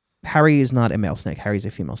is not a male snake. Harry's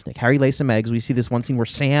a female snake. Harry lays some eggs. We see this one scene where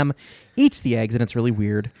Sam eats the eggs, and it's really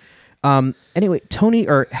weird. Anyway,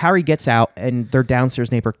 Harry gets out, and their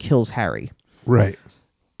downstairs neighbor kills Harry. Right.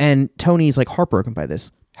 And Tony's like heartbroken by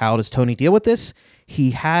this. How does Tony deal with this?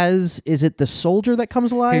 Is it the soldier that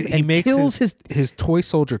comes alive he makes kills his toy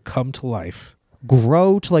soldier come to life,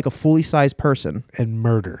 grow to like a fully sized person, and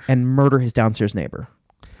murder his downstairs neighbor.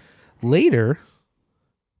 Later.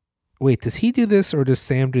 Wait, does he do this or does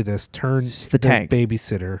Sam do this? Turn the tank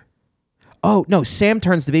babysitter. Oh, no. Sam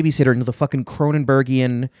turns the babysitter into the fucking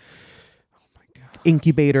Cronenbergian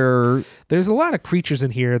incubator. There's a lot of creatures in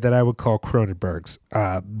here that I would call Cronenbergs,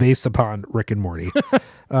 based upon Rick and Morty.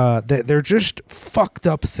 They're just fucked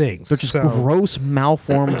up things. They're just gross,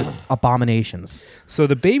 malformed abominations. So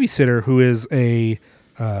the babysitter, who is a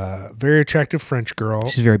very attractive French girl.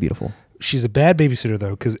 She's very beautiful. She's a bad babysitter,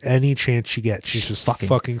 though, because any chance she gets, she's just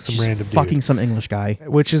fucking some random dude. Fucking some English guy.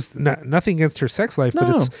 Which is nothing against her sex life,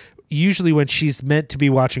 but it's usually when she's meant to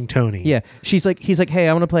be watching Tony. Yeah. He's like, hey,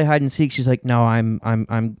 I want to play hide and seek. She's like, no,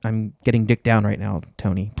 I'm getting dicked down right now,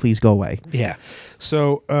 Tony. Please go away. Yeah.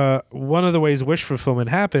 So one of the ways wish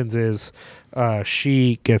fulfillment happens is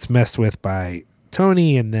she gets messed with by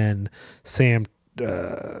Tony, and then Sam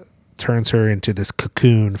turns her into this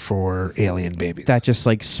cocoon for alien babies that just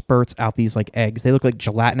like spurts out these like eggs. They look like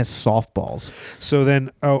gelatinous softballs. So then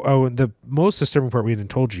the most disturbing part we hadn't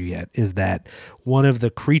told you yet is that one of the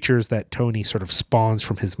creatures that Tony sort of spawns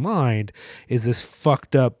from his mind is this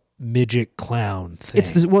fucked up midget clown thing.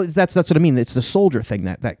 That's what I mean. It's the soldier thing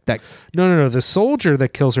that No. The soldier that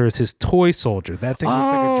kills her is his toy soldier. That thing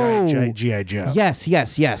looks like a giant G.I. Joe. Yes.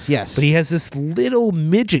 But he has this little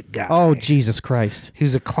midget guy. Oh, Jesus Christ.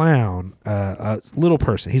 He's a clown, a little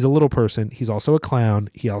person. He's a little person. He's also a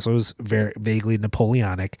clown. He also is very vaguely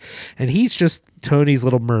Napoleonic. And he's just Tony's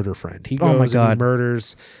little murder friend. He goes and he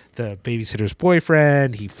murders the babysitter's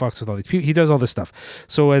boyfriend. He fucks with all these people. He does all this stuff.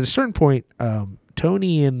 So at a certain point,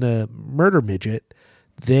 Tony and the murder midget,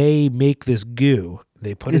 they make this goo.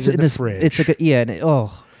 They put it in the fridge. It's like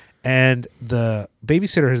and the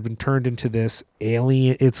babysitter has been turned into this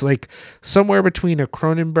alien. It's like somewhere between a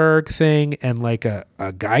Cronenberg thing and like a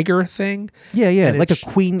Geiger thing. Yeah, and like a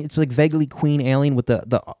queen. It's like vaguely queen alien with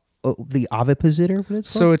the ovipositor. What it's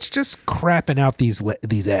called? So it's just crapping out these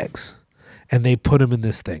eggs, and they put them in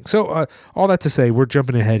this thing. So all that to say, we're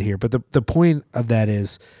jumping ahead here, but the point of that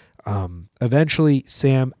is. Eventually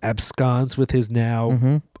Sam absconds with his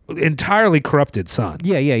now entirely corrupted son.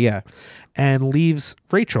 Yeah. And leaves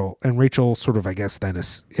Rachel, and Rachel sort of, I guess, then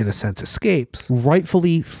in a sense escapes.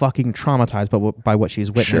 Rightfully fucking traumatized by what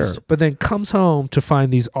she's witnessed. Sure. But then comes home to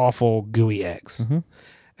find these awful gooey eggs.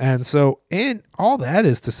 And so, and all that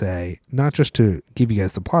is to say, not just to give you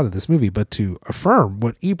guys the plot of this movie, but to affirm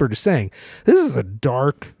what Ebert is saying. This is a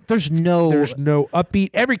dark. There's no upbeat.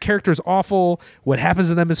 Every character is awful. What happens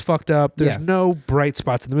to them is fucked up. There's no bright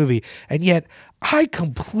spots in the movie. And yet, this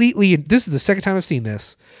is the second time I've seen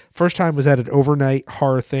this. First time was at an overnight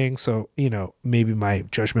horror thing. So, maybe my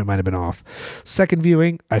judgment might have been off. Second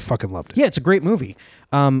viewing, I fucking loved it. Yeah, it's a great movie.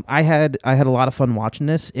 I had a lot of fun watching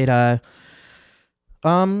this.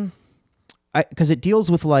 Because it deals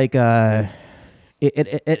with like it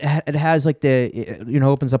has like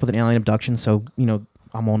opens up with an alien abduction, so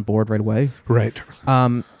I'm on board right away. Right.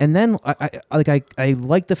 And then I like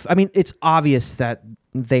it's obvious that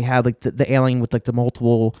they have like the alien with like the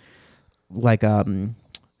multiple like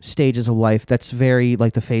stages of life. That's very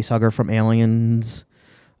like the facehugger from Aliens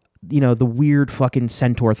the weird fucking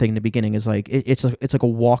centaur thing in the beginning is like it's like a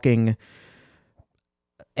walking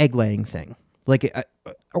egg laying thing. Like,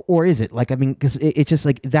 or is it? Like, I mean, because it's just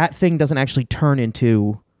like that thing doesn't actually turn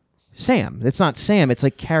into Sam. It's not Sam. It's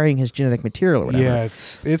like carrying his genetic material or whatever. Yeah,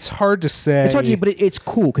 it's hard to say. It's hard to say, but it's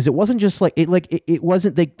cool because it wasn't just like it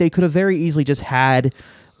wasn't. They could have very easily just had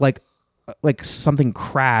like something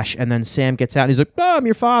crash and then Sam gets out and he's like, "Oh, I'm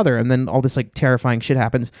your father," and then all this like terrifying shit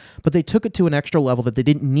happens. But they took it to an extra level that they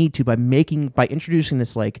didn't need to by introducing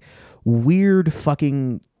this like weird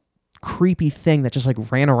fucking creepy thing that just like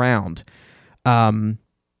ran around.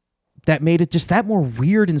 That made it just that more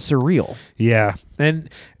weird and surreal. Yeah, and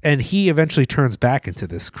he eventually turns back into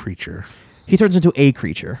this creature. He turns into a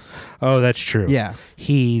creature. Oh, that's true. Yeah.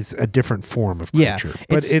 He's a different form of creature. Yeah,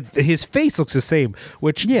 but his face looks the same,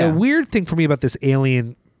 which the weird thing for me about this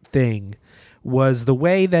alien thing was the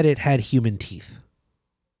way that it had human teeth.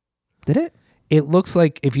 Did it? It looks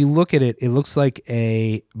like, if you look at it, it looks like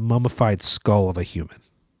a mummified skull of a human.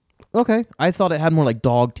 Okay. I thought it had more like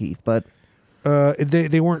dog teeth, but...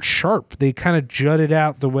 They weren't sharp. They kind of jutted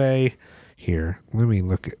out the way... Here, let me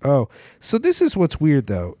look at... Oh, so this is what's weird,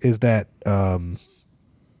 though, is that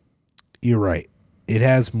you're right. It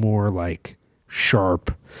has more, like,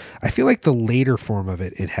 sharp... I feel like the later form of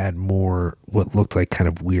it had more what looked like kind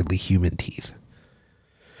of weirdly human teeth.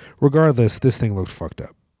 Regardless, this thing looked fucked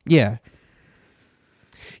up. Yeah.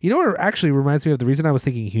 You know what it actually reminds me of? The reason I was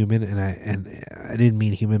thinking human, and I didn't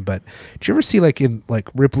mean human, but did you ever see, like, in, like,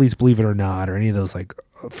 Ripley's Believe It or Not, or any of those, like,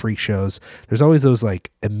 freak shows, there's always those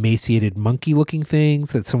like emaciated monkey looking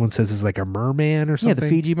things that someone says is like a merman or something. Yeah,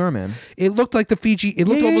 the Fiji merman. It looked like the Fiji. It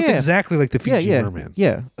looked almost exactly like the Fiji merman.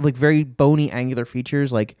 Yeah, like very bony, angular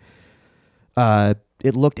features. Like,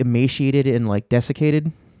 it looked emaciated and like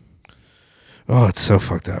desiccated. Oh, it's so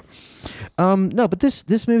fucked up. No, but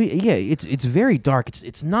this movie, yeah, it's very dark.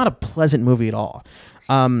 It's not a pleasant movie at all.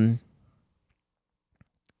 But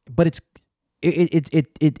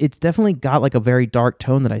it's definitely got like a very dark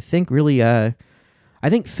tone that I think really I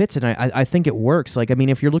think fits, and I think it works. Like, I mean,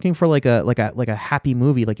 if you're looking for like a happy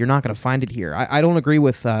movie, like, you're not going to find it here. I don't agree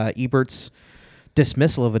with Ebert's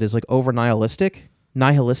dismissal of it as like over nihilistic,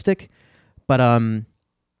 but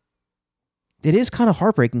it is kind of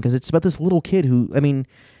heartbreaking because it's about this little kid who, I mean,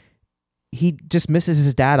 he just misses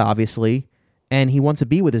his dad obviously, and he wants to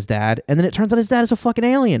be with his dad, and then it turns out his dad is a fucking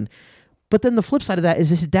alien. But then the flip side of that is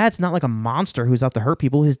his dad's not like a monster who's out to hurt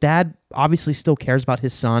people. His dad obviously still cares about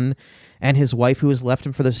his son and his wife who has left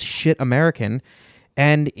him for this shit American.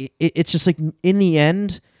 And it's just like, in the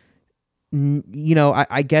end, you know,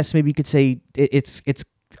 I guess maybe you could say it's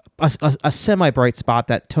a semi-bright spot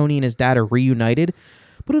that Tony and his dad are reunited.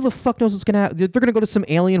 But who the fuck knows what's going to happen? They're going to go to some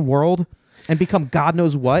alien world and become God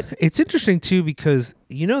knows what. It's interesting, too, because,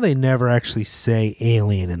 you know, they never actually say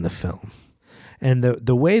alien in the film. And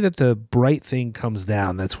the way that the bright thing comes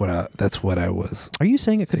down, that's what I was. Are you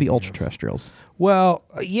saying it could be ultra-terrestrials? Well,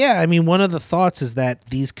 yeah. I mean, one of the thoughts is that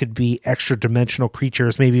these could be extra-dimensional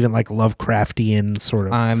creatures, maybe even like Lovecraftian sort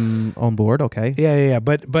of. I'm on board. Okay. Yeah.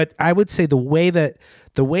 But I would say the way that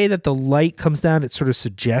the light comes down, it sort of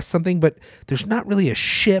suggests something. But there's not really a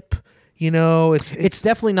ship. You know, it's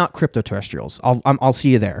definitely not crypto-terrestrials. I'll see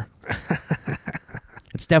you there.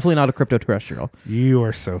 It's definitely not a crypto-terrestrial. You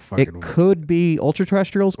are so fucking It weird. could be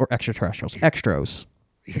ultra-terrestrials or extraterrestrials. Extros.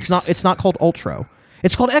 It's not called ultra.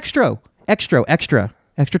 It's called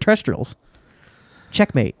extraterrestrials.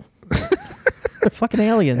 Checkmate. They're fucking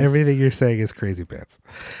aliens. Everything you're saying is crazy pants.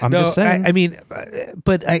 I'm just saying. I mean,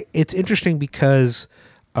 but it's interesting because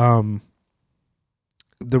the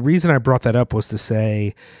reason I brought that up was to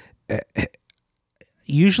say,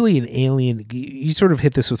 usually an alien, you sort of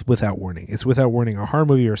hit this without warning. It's without warning a horror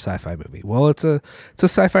movie or a sci-fi movie. Well, it's a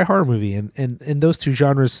sci-fi horror movie, and those two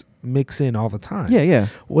genres mix in all the time. Yeah.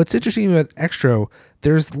 What's interesting about Extro,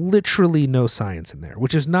 there's literally no science in there,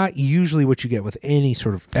 which is not usually what you get with any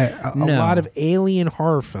sort of... A lot of alien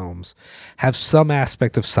horror films have some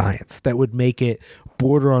aspect of science that would make it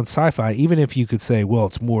border on sci-fi, even if you could say, well,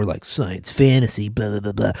 it's more like science fantasy, blah, blah,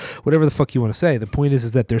 blah, blah. Whatever the fuck you want to say. The point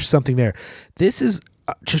is that there's something there. This is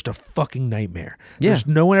just a fucking nightmare. Yeah.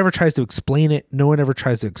 No one ever tries to explain it. No one ever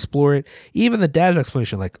tries to explore it. Even the dad's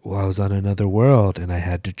explanation, like, well, I was on another world and I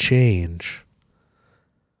had to change.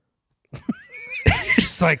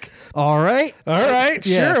 Just like, all right,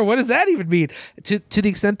 Yeah. sure. What does that even mean? To the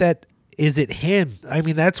extent that, is it him? I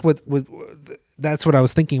mean, that's what I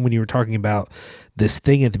was thinking when you were talking about this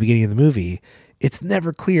thing at the beginning of the movie. it's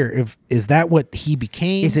never clear is that what he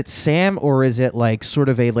became? Is it Sam, or is it like sort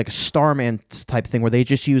of a Starman type thing where they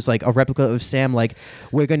just use like a replica of Sam, like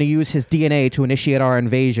we're going to use his DNA to initiate our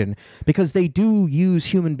invasion? Because they do use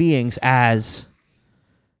human beings as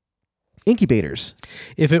incubators.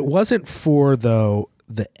 If it wasn't for the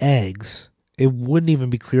eggs, it wouldn't even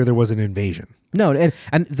be clear there was an invasion. No,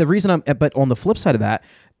 and the reason but on the flip side of that,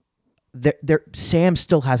 Sam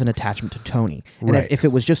still has an attachment to Tony, and Right. if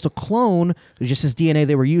it was just a clone, just his DNA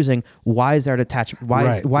they were using, why is there an attachment?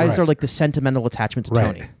 Why is there like the sentimental attachment to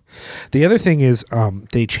Tony? The other thing is,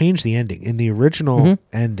 they changed the ending. In the original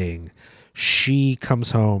ending, she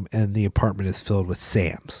comes home and the apartment is filled with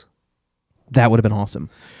Sams. That would have been awesome.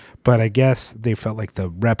 But I guess they felt like the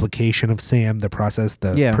replication of Sam, the process,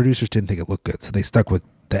 the producers didn't think it looked good, so they stuck with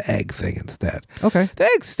the egg thing instead. Okay, the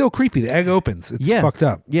egg's still creepy. The egg opens. It's fucked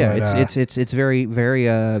up. Yeah, but, it's very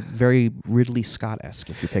very Ridley Scott-esque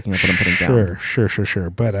if you're picking up what I'm putting down. Sure.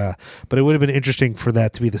 But it would have been interesting for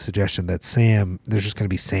that to be the suggestion that Sam, there's just going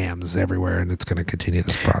to be Sams everywhere, and it's going to continue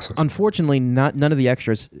this process. Unfortunately, none of the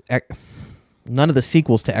extras, none of the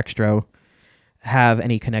sequels to Extra have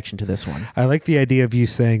any connection to this one. I like the idea of you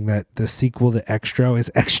saying that the sequel to Extra is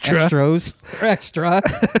extra. Extras. Extra.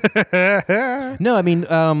 No, I mean,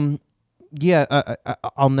 I'll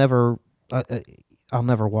never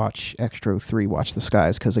watch Extra 3, Watch the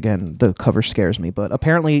Skies, because again, the cover scares me. But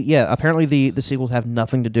apparently the sequels have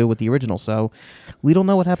nothing to do with the original, so we don't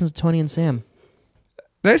know what happens to Tony and Sam.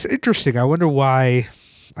 That's interesting. I wonder why.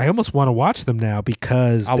 I almost want to watch them now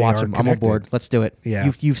because I'll watch them. Connected. I'm on board. Let's do it. Yeah,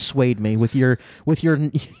 you've swayed me with your with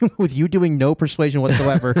you doing no persuasion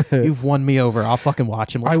whatsoever. You've won me over. I'll fucking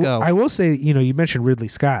watch them. Let's go. I will say, you mentioned Ridley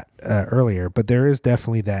Scott earlier, but there is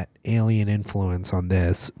definitely that alien influence on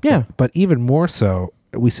this. Yeah, but even more so,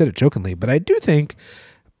 we said it jokingly, but I do think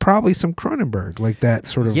probably some Cronenberg, like that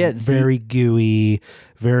sort of very gooey,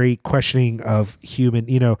 very questioning of human.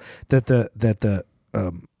 That the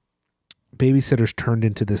babysitters turned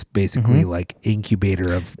into this basically like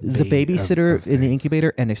incubator of the babysitter of in the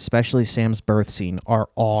incubator, and especially Sam's birth scene are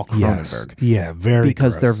all Cronenberg. Yes. Yeah, very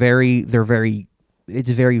because gross. they're very it's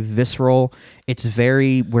very visceral. It's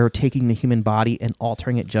very, we're taking the human body and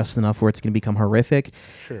altering it just enough where it's going to become horrific.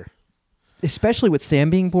 Sure. Especially with Sam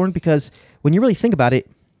being born, because when you really think about it,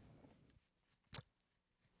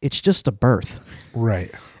 it's just a birth.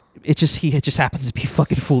 Right. He just happens to be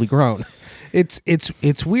fucking fully grown.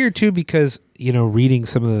 It's weird too, because reading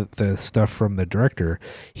some of the stuff from the director,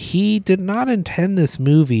 he did not intend this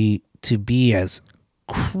movie to be as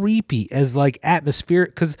creepy, as like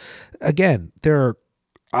atmospheric, because again, there are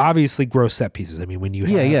obviously gross set pieces. I mean, when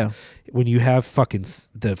you have fucking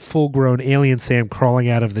the full grown alien Sam crawling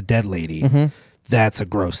out of the dead lady, that's a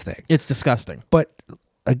gross thing. It's disgusting. But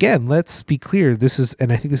again, let's be clear,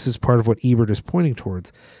 and I think this is part of what Ebert is pointing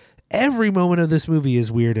towards. Every moment of this movie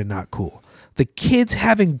is weird and not cool. The kids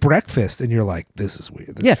having breakfast, and you're like, this is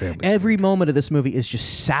weird. Every moment of this movie is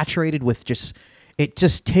just saturated with it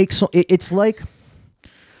just takes, it's like,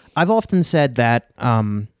 I've often said that,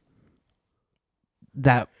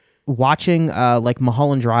 that watching like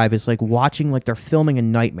Mulholland Drive is like watching, like they're filming a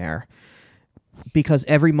nightmare, because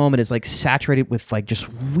every moment is like saturated with like just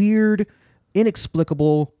weird,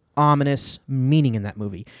 inexplicable, ominous meaning in that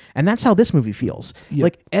movie. And that's how this movie feels. Yep.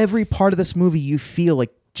 Like every part of this movie, you feel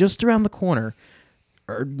like just around the corner,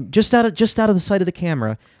 or just out of the sight of the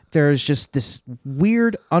camera, there's just this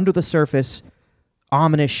weird under the surface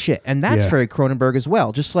ominous shit. And that's very Cronenberg as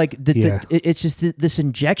well. Just like it's just this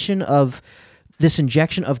injection of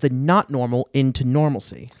the not normal into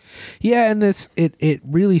normalcy. Yeah, and it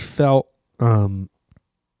really felt like,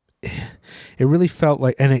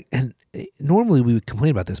 and normally we would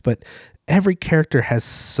complain about this, but every character has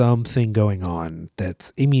something going on.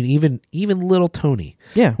 That's, I mean, even little Tony.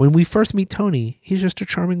 Yeah. When we first meet Tony, he's just a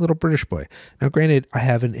charming little British boy. Now, granted, I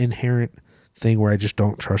have an inherent thing where I just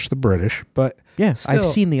don't trust the British, but I've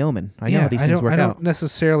seen The Omen. I know how these things work out. I don't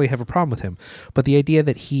necessarily have a problem with him, but the idea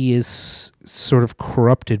that he is sort of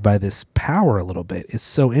corrupted by this power a little bit is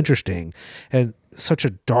so interesting, and such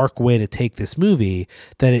a dark way to take this movie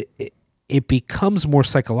that it becomes more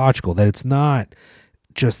psychological, that it's not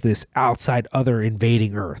just this outside other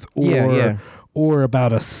invading Earth, or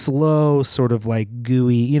about a slow sort of like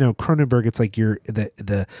gooey, Cronenberg, it's like your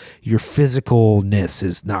physicalness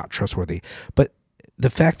is not trustworthy. But the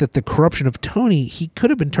fact that the corruption of Tony, he could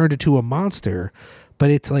have been turned into a monster, but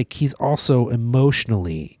it's like he's also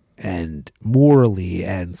emotionally morally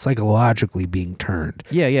and psychologically being turned.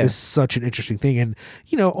 Yeah. Is such an interesting thing, and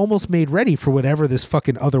almost made ready for whatever this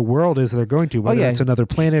fucking other world is they're going to, whether it's another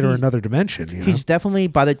planet or another dimension. He's definitely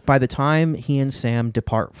by the time he and Sam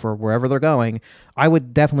depart for wherever they're going, I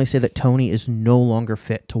would definitely say that Tony is no longer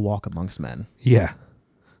fit to walk amongst men. Yeah,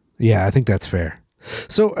 I think that's fair.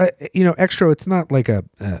 So Extra, it's not like a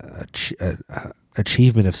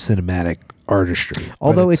achievement of cinematic artistry,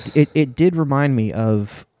 although it did remind me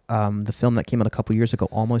of the film that came out a couple years ago,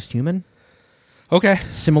 Almost Human. Okay.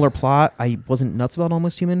 Similar plot. I wasn't nuts about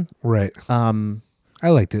Almost Human. Right. I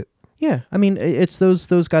liked it. Yeah. I mean, it's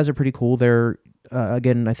those guys are pretty cool. They're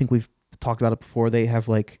again, I think we've talked about it before. They have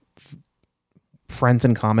like friends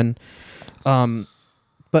in common. But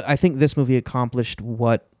I think this movie accomplished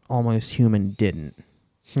what Almost Human didn't.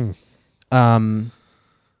 In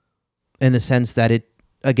the sense that it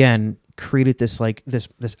again created this like this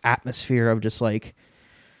atmosphere of just like,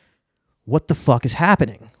 what the fuck is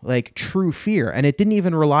happening? Like true fear. And it didn't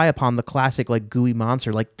even rely upon the classic like gooey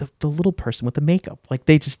monster, like the little person with the makeup. Like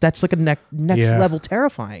that's like a next level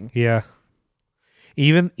terrifying. Yeah.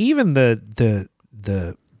 Even the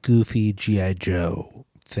goofy G.I. Joe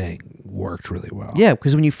thing worked really well. Yeah,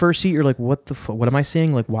 because when you first see it, you're like, what the fuck? What am I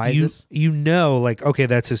seeing? Like, why is this? Like, okay,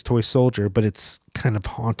 that's his toy soldier, but it's kind of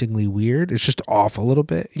hauntingly weird. It's just off a little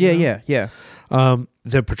bit. Yeah.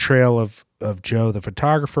 The portrayal of Joe, the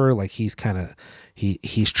photographer, like he's kind of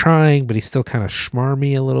he's trying, but he's still kind of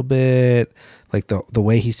schmarmy a little bit. Like the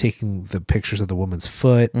way he's taking the pictures of the woman's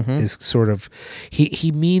foot is sort of he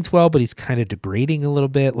means well, but he's kind of degrading a little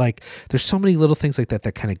bit. Like there's so many little things like that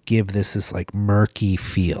that kind of give this like murky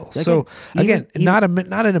feel. So again, not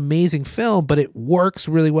an amazing film, but it works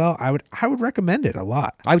really well. I would recommend it a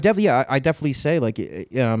lot. I definitely say like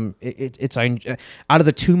it's out of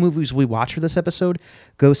the two movies we watched for this episode,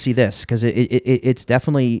 go see this because it's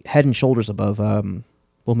definitely head and shoulders above.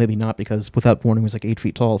 Well, maybe not, because Without Warning was like 8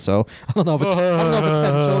 feet tall, so I don't know if it's head and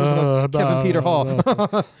shoulders above Kevin Peter Hall.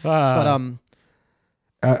 But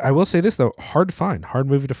I will say this though, hard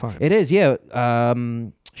movie to find. It is, yeah.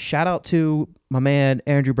 Shout out to my man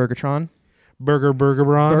Andrew Bergeron for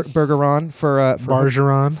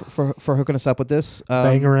Bargeron for hooking us up with this.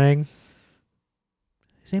 Bangarang.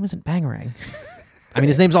 His name isn't Bangarang. I mean,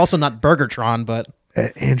 his name's also not Bergertron, but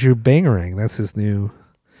Andrew Bangarang.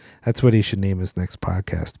 That's what he should name his next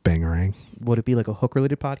podcast, Bangarang. Would it be like a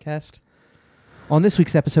hook-related podcast? On this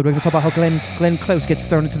week's episode, we're going to talk about how Glenn Close gets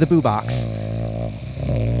thrown into the boo box.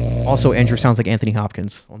 Also, Andrew sounds like Anthony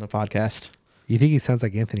Hopkins on the podcast. You think he sounds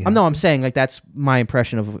like Anthony Hopkins? No, I'm saying like that's my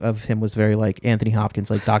impression of him was very like Anthony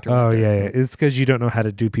Hopkins, like Dr. Oh, yeah. It's because you don't know how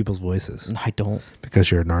to do people's voices. I don't.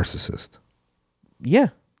 Because you're a narcissist. Yeah.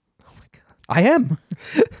 Oh, my God. I am.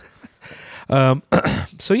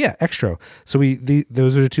 So yeah, Extra. So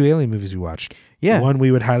those are the two Alien movies we watched. Yeah. One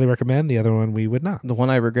we would highly recommend, the other one we would not. The one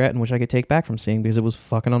I regret and wish I could take back from seeing because it was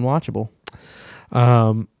fucking unwatchable.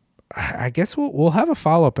 I guess we'll have a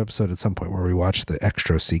follow-up episode at some point where we watch the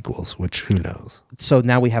Extra sequels, which who knows. So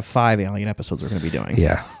now we have 5 Alien episodes we're going to be doing.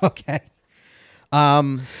 Yeah. Okay.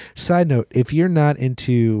 Side note, if you're not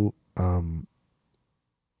into an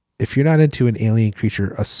alien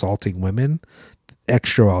creature assaulting women,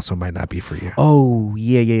 Extra also might not be for you. Oh,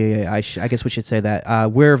 yeah. I guess we should say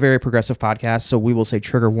that. We're a very progressive podcast, so we will say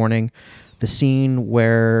trigger warning. The scene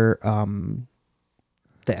where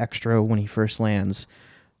the Extra, when he first lands,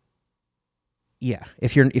 yeah.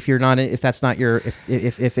 If that's not your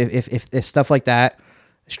if stuff like that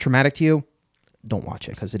is traumatic to you, don't watch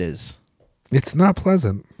it because it is. It's not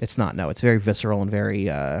pleasant. It's not. No, it's very visceral and very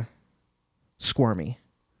squirmy.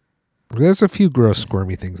 There's a few gross,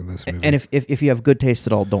 squirmy things in this movie. And if you have good taste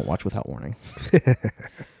at all, don't watch Without Warning.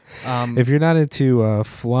 If you're not into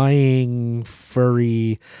flying,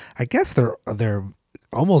 furry, I guess they're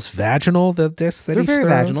almost vaginal. They're very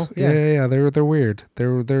vaginal. Yeah. They're weird.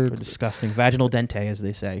 They're disgusting. Vaginal dente, as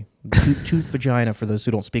they say. Tooth vagina for those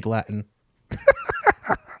who don't speak Latin.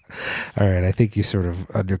 All right, I think you sort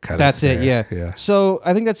of undercut us. That's it. Yeah. So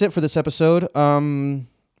I think that's it for this episode.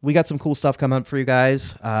 We got some cool stuff coming up for you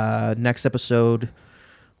guys. Next episode,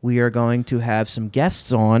 we are going to have some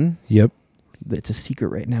guests on. Yep. It's a secret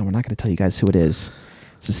right now. We're not going to tell you guys who it is.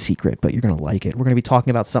 It's a secret, but you're going to like it. We're going to be talking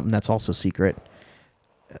about something that's also secret.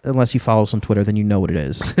 Unless you follow us on Twitter, then you know what it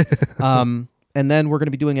is. And then we're going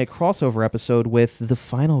to be doing a crossover episode with The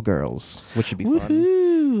Final Girls, which should be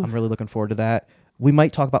fun. I'm really looking forward to that. We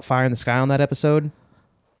might talk about Fire in the Sky on that episode.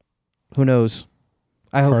 Who knows?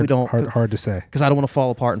 I hope we don't. Hard to say. Because I don't want to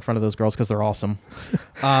fall apart in front of those girls because they're awesome.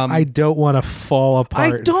 I don't want to fall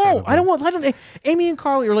apart. I don't. Amy and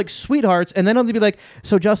Carly are like sweethearts, and then they'll be like,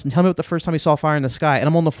 "So Justin, tell me about the first time you saw fire in the sky," and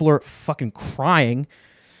I'm on the floor fucking crying.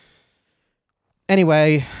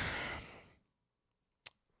 Anyway,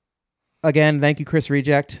 again, thank you, Chris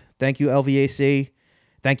Reject. Thank you, LVAC.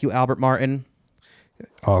 Thank you, Albert Martin.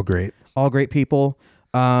 All great people.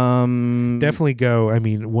 Definitely go. I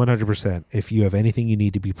mean, 100%. If you have anything you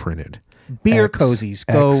need to be printed, beer cozies,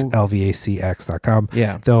 go lvacx.com.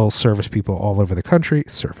 Yeah, they'll service people all over the country.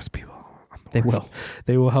 They will.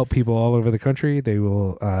 They will help people all over the country. They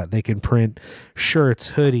will. They can print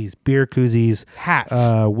shirts, hoodies, beer koozies, hats,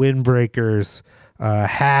 windbreakers,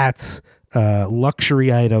 hats,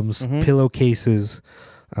 luxury items, pillowcases.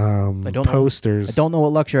 Posters. I don't know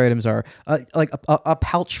what luxury items are. Like a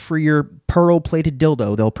pouch for your pearl-plated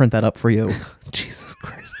dildo. They'll print that up for you. Jesus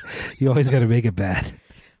Christ! You always got to make it bad.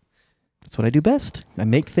 That's what I do best.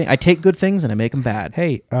 I take good things and I make them bad.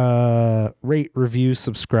 Hey, rate, review,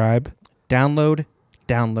 subscribe, download.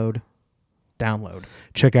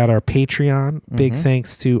 Check out our Patreon. Big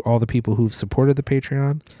thanks to all the people who've supported the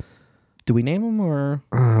Patreon. Do we name them or?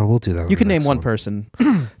 We'll do that. You can name one person.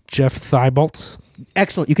 Jeff Thibault.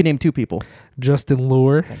 Excellent. You can name two people. Justin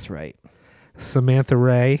Lure. That's right. Samantha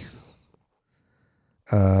Ray.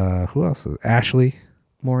 Who else? Ashley.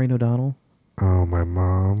 Maureen O'Donnell. Oh, my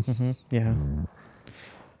mom. Yeah.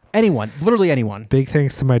 Anyone. Literally anyone. Big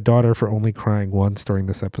thanks to my daughter for only crying once during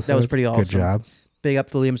this episode. That was pretty awesome. Good job. Big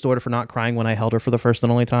up to Liam's daughter for not crying when I held her for the first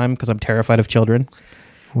and only time because I'm terrified of children.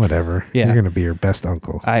 Whatever. Yeah. You're going to be your best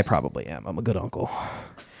uncle. I probably am. I'm a good uncle.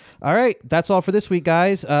 All right. That's all for this week,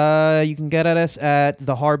 guys. You can get at us at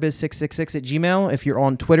theharbiz666 at Gmail. If you're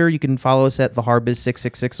on Twitter, you can follow us at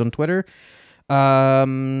theharbiz666 on Twitter. I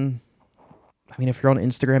mean, if you're on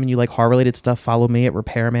Instagram and you like horror-related stuff, follow me at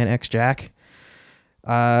RepairmanXJack.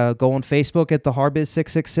 Go on Facebook at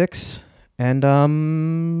theharbiz666.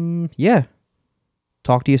 And, yeah.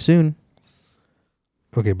 Talk to you soon.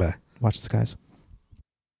 Okay, bye. Watch the skies.